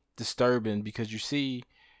disturbing, because you see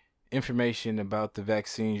information about the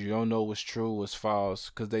vaccines, you don't know what's true, what's false,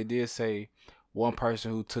 because they did say one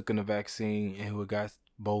person who took in the vaccine and who got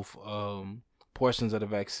both portions of the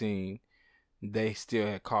vaccine, they still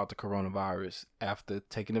had caught the coronavirus after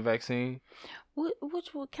taking the vaccine.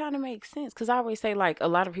 Which would kind of make sense, because I always say, like, a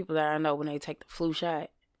lot of people that I know, when they take the flu shot,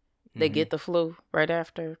 they get the flu right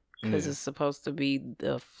after, because it's supposed to be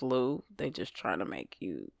the flu. They just trying to make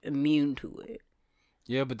you immune to it.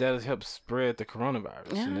 Yeah, but that helps spread the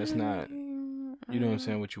coronavirus, and that's not, you know what I'm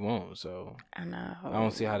saying, what you want. So I know. I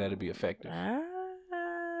don't see how that'd be effective. I'm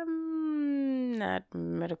not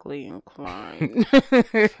medically inclined.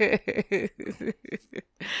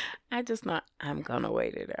 I'm gonna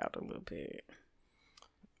wait it out a little bit.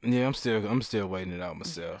 Yeah, I'm still waiting it out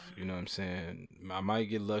myself. You know what I'm saying? I might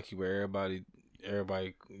get lucky where everybody,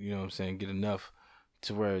 you know what I'm saying, get enough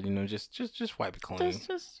to where, you know, just wipe it clean.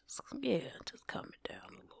 Just calm it down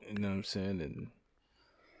a little bit. You know what I'm saying? And,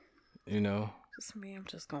 you know. Just me, I'm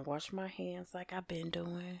just going to wash my hands like I've been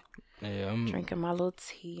doing. Yeah, I'm drinking my little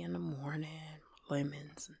tea in the morning,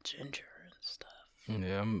 lemons and ginger and stuff.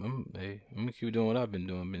 Yeah, I'm gonna keep doing what I've been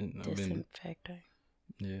doing. Disinfecting.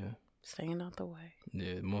 Yeah. Staying out the way.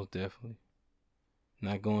 Yeah, most definitely.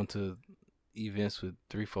 Not going to events with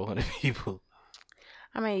 300-400 people.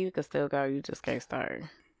 I mean, you can still go. You just can't start.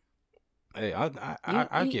 Hey,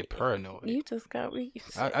 I get paranoid. You just got.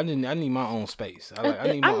 I need my own space.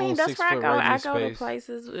 I need my own 6 foot regular space. I go to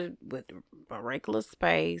places with a regular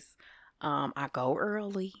space. I go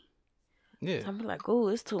early. Yeah. I'm like, oh,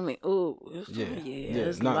 it's too many. Oh, it's too many. Yeah.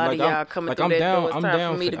 There's a lot like of y'all coming through that door. It's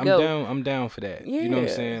time for me to go. I'm down for that. Yeah. You know what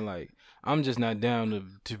I'm saying? Like, I'm just not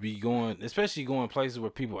down to be going, especially going places where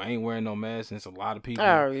people ain't wearing no masks and it's a lot of people.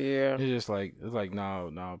 Oh yeah. It's like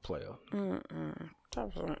no player.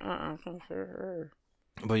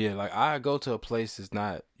 But yeah, like, I go to a place that's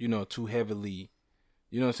not, you know, too heavily,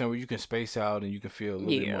 you know what I'm saying, where you can space out and you can feel a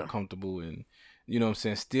little bit more comfortable and, you know what I'm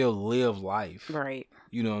saying, still live life. Right.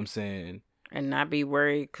 You know what I'm saying? And not be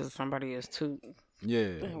worried because somebody is too. Yeah.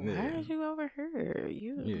 Why are you over here?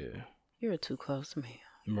 You're too close, man.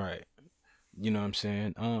 Right. You know what I'm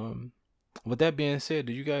saying? With that being said,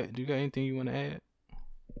 do you got anything you want to add?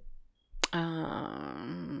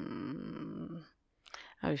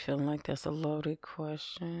 I be feeling like that's a loaded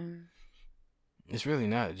question. It's really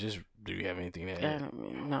not. Just, do you have anything to add?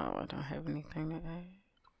 No, I don't have anything to add.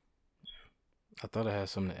 I thought I had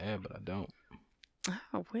something to add, but I don't.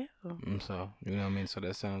 Oh, well. So, you know what I mean? So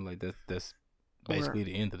that sounds like that's basically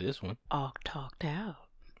the end of this one. All talked out.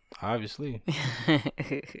 Obviously.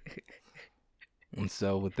 And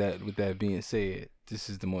so with that being said, this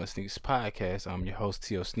is the More Sneakers Podcast. I'm your host,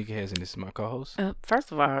 T.O. Sneakerheads, and this is my co-host.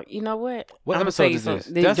 First of all, you know what? What episode is this?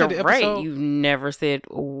 Did I say the episode? Right. You've never said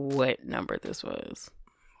what number this was.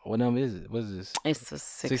 What number is it? What is this? It's a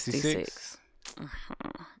 66.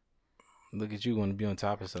 Look at you, want to be on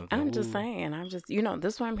top of something. I'm just saying. You know,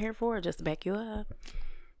 this is what I'm here for, just to back you up.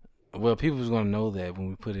 Well, people's going to know that when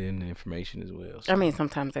we put it in the information as well. So. I mean,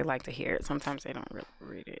 sometimes they like to hear it. Sometimes they don't really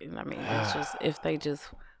read it. And I mean, it's just, if they just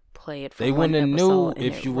play it for they wouldn't have knew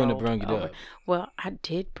if you wouldn't have brought it up. Well, I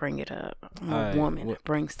did bring it up. I'm a woman that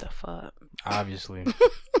brings stuff up. Obviously.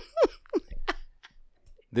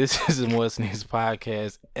 This is the More Sneakers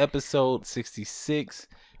Podcast, episode 66.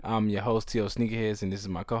 I'm your host, T.O. Sneakerheads, and this is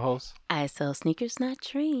my co-host. I sell sneakers, not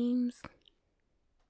dreams.